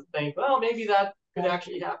people to think, well, maybe that could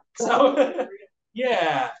actually happen. So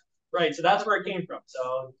yeah, right. So that's where it came from.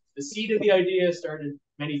 So the seed of the idea started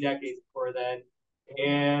many decades before then.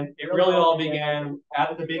 And it really all began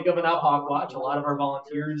at the Big of an Hawk Watch. A lot of our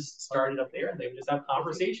volunteers started up there, and they would just have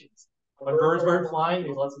conversations. When birds weren't flying,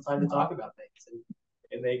 there was lots of time to talk about things.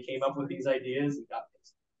 And they came up with these ideas and got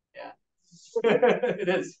things. Yeah. It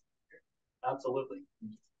is. Absolutely.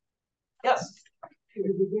 Yes. In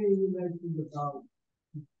the beginning, you mentioned about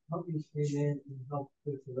companies came in and helped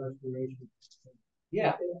with the restoration.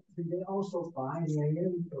 Yeah. Did they also buy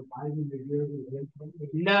land or buy the materials?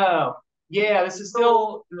 No. Yeah, this is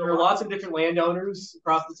still, there are lots of different landowners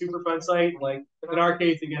across the Superfund site. Like in our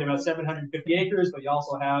case, you get about 750 acres, but you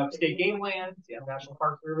also have state game land, you have National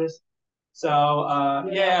Park Service. So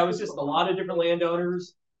yeah, it was just a lot of different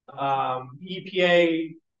landowners.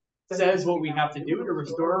 EPA says what we have to do to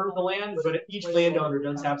restore the land, but each landowner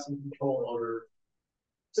does have some control over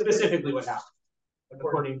specifically what happens,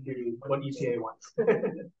 according to what EPA wants.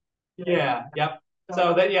 Yeah, yep.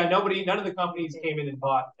 So that, yeah, none of the companies came in and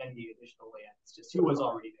bought any additional land. It's just who was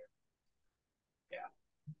already there.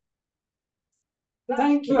 Yeah.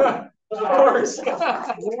 Thank you. Of course.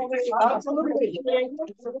 Absolutely.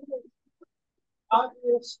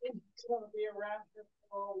 Obviously, it's going to be around here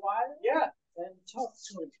for a while. Yeah. And talk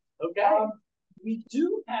to him. Okay. We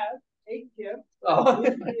do have a gift. Oh.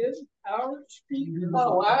 It is our speaker.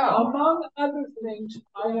 Oh, wow. Among other things,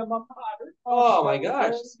 I am a potter. Oh my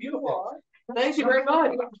gosh, it's beautiful. Thank you very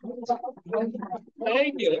much.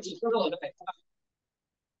 Thank you. It's really nice.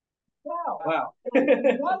 Wow. Wow.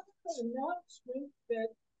 One announcement that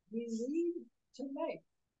we need to make.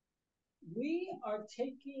 We are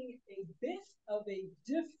taking a bit of a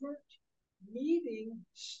different meeting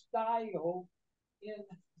style in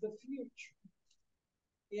the future.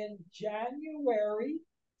 In January,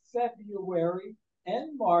 February,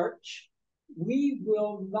 and March, we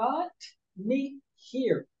will not meet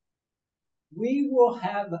here. We will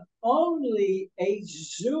have only a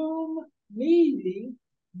Zoom meeting,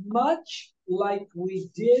 much like we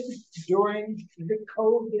did during the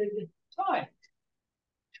COVID time.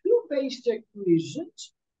 Two basic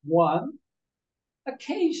reasons. One,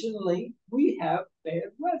 occasionally we have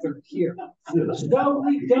bad weather here. So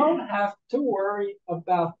we don't have to worry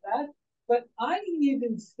about that. But I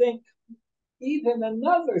even think, even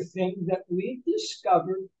another thing that we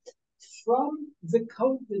discovered from the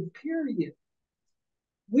COVID period,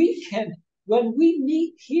 we can, when we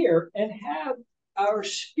meet here and have our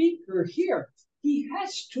speaker here, he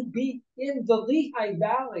has to be in the Lehigh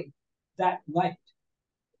Valley that night.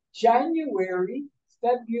 January,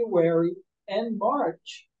 February, and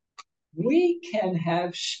March, we can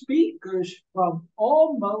have speakers from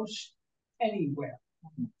almost anywhere.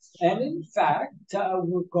 And in fact,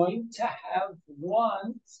 we're going to have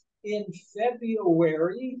one in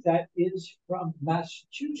February that is from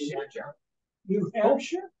Massachusetts, New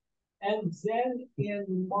Hampshire, and then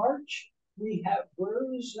in March we have,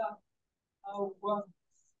 where is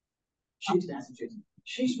She's Massachusetts.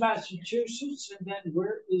 She's Massachusetts, and then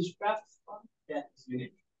where is Beth from? That's New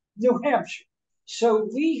Hampshire. New Hampshire. So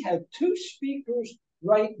we have 2 speakers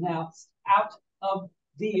right now out of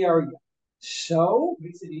the area. So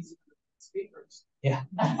Makes it easy for speakers. Yeah.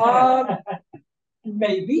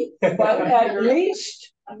 Maybe, but at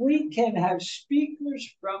least we can have speakers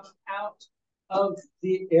from out of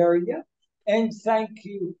the area. And thank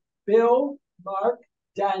you, Bill, Mark,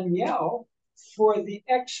 Danielle, for the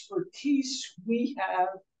expertise we have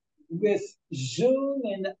with Zoom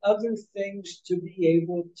and other things to be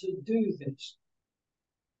able to do this.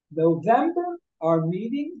 November, our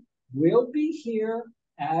meeting will be here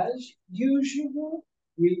as usual.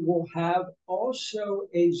 We will have also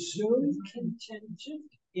a Zoom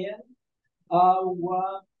contingent in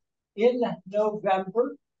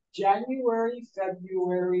November, January,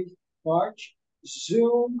 February, March,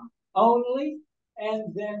 Zoom only,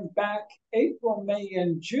 and then back April, May,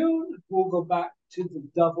 and June, we'll go back to the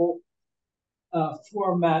double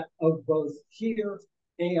format of both here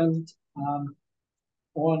and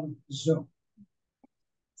on Zoom.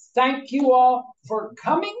 Thank you all for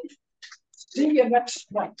coming. See you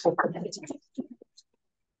next month.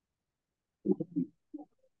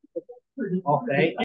 Oh, thank you.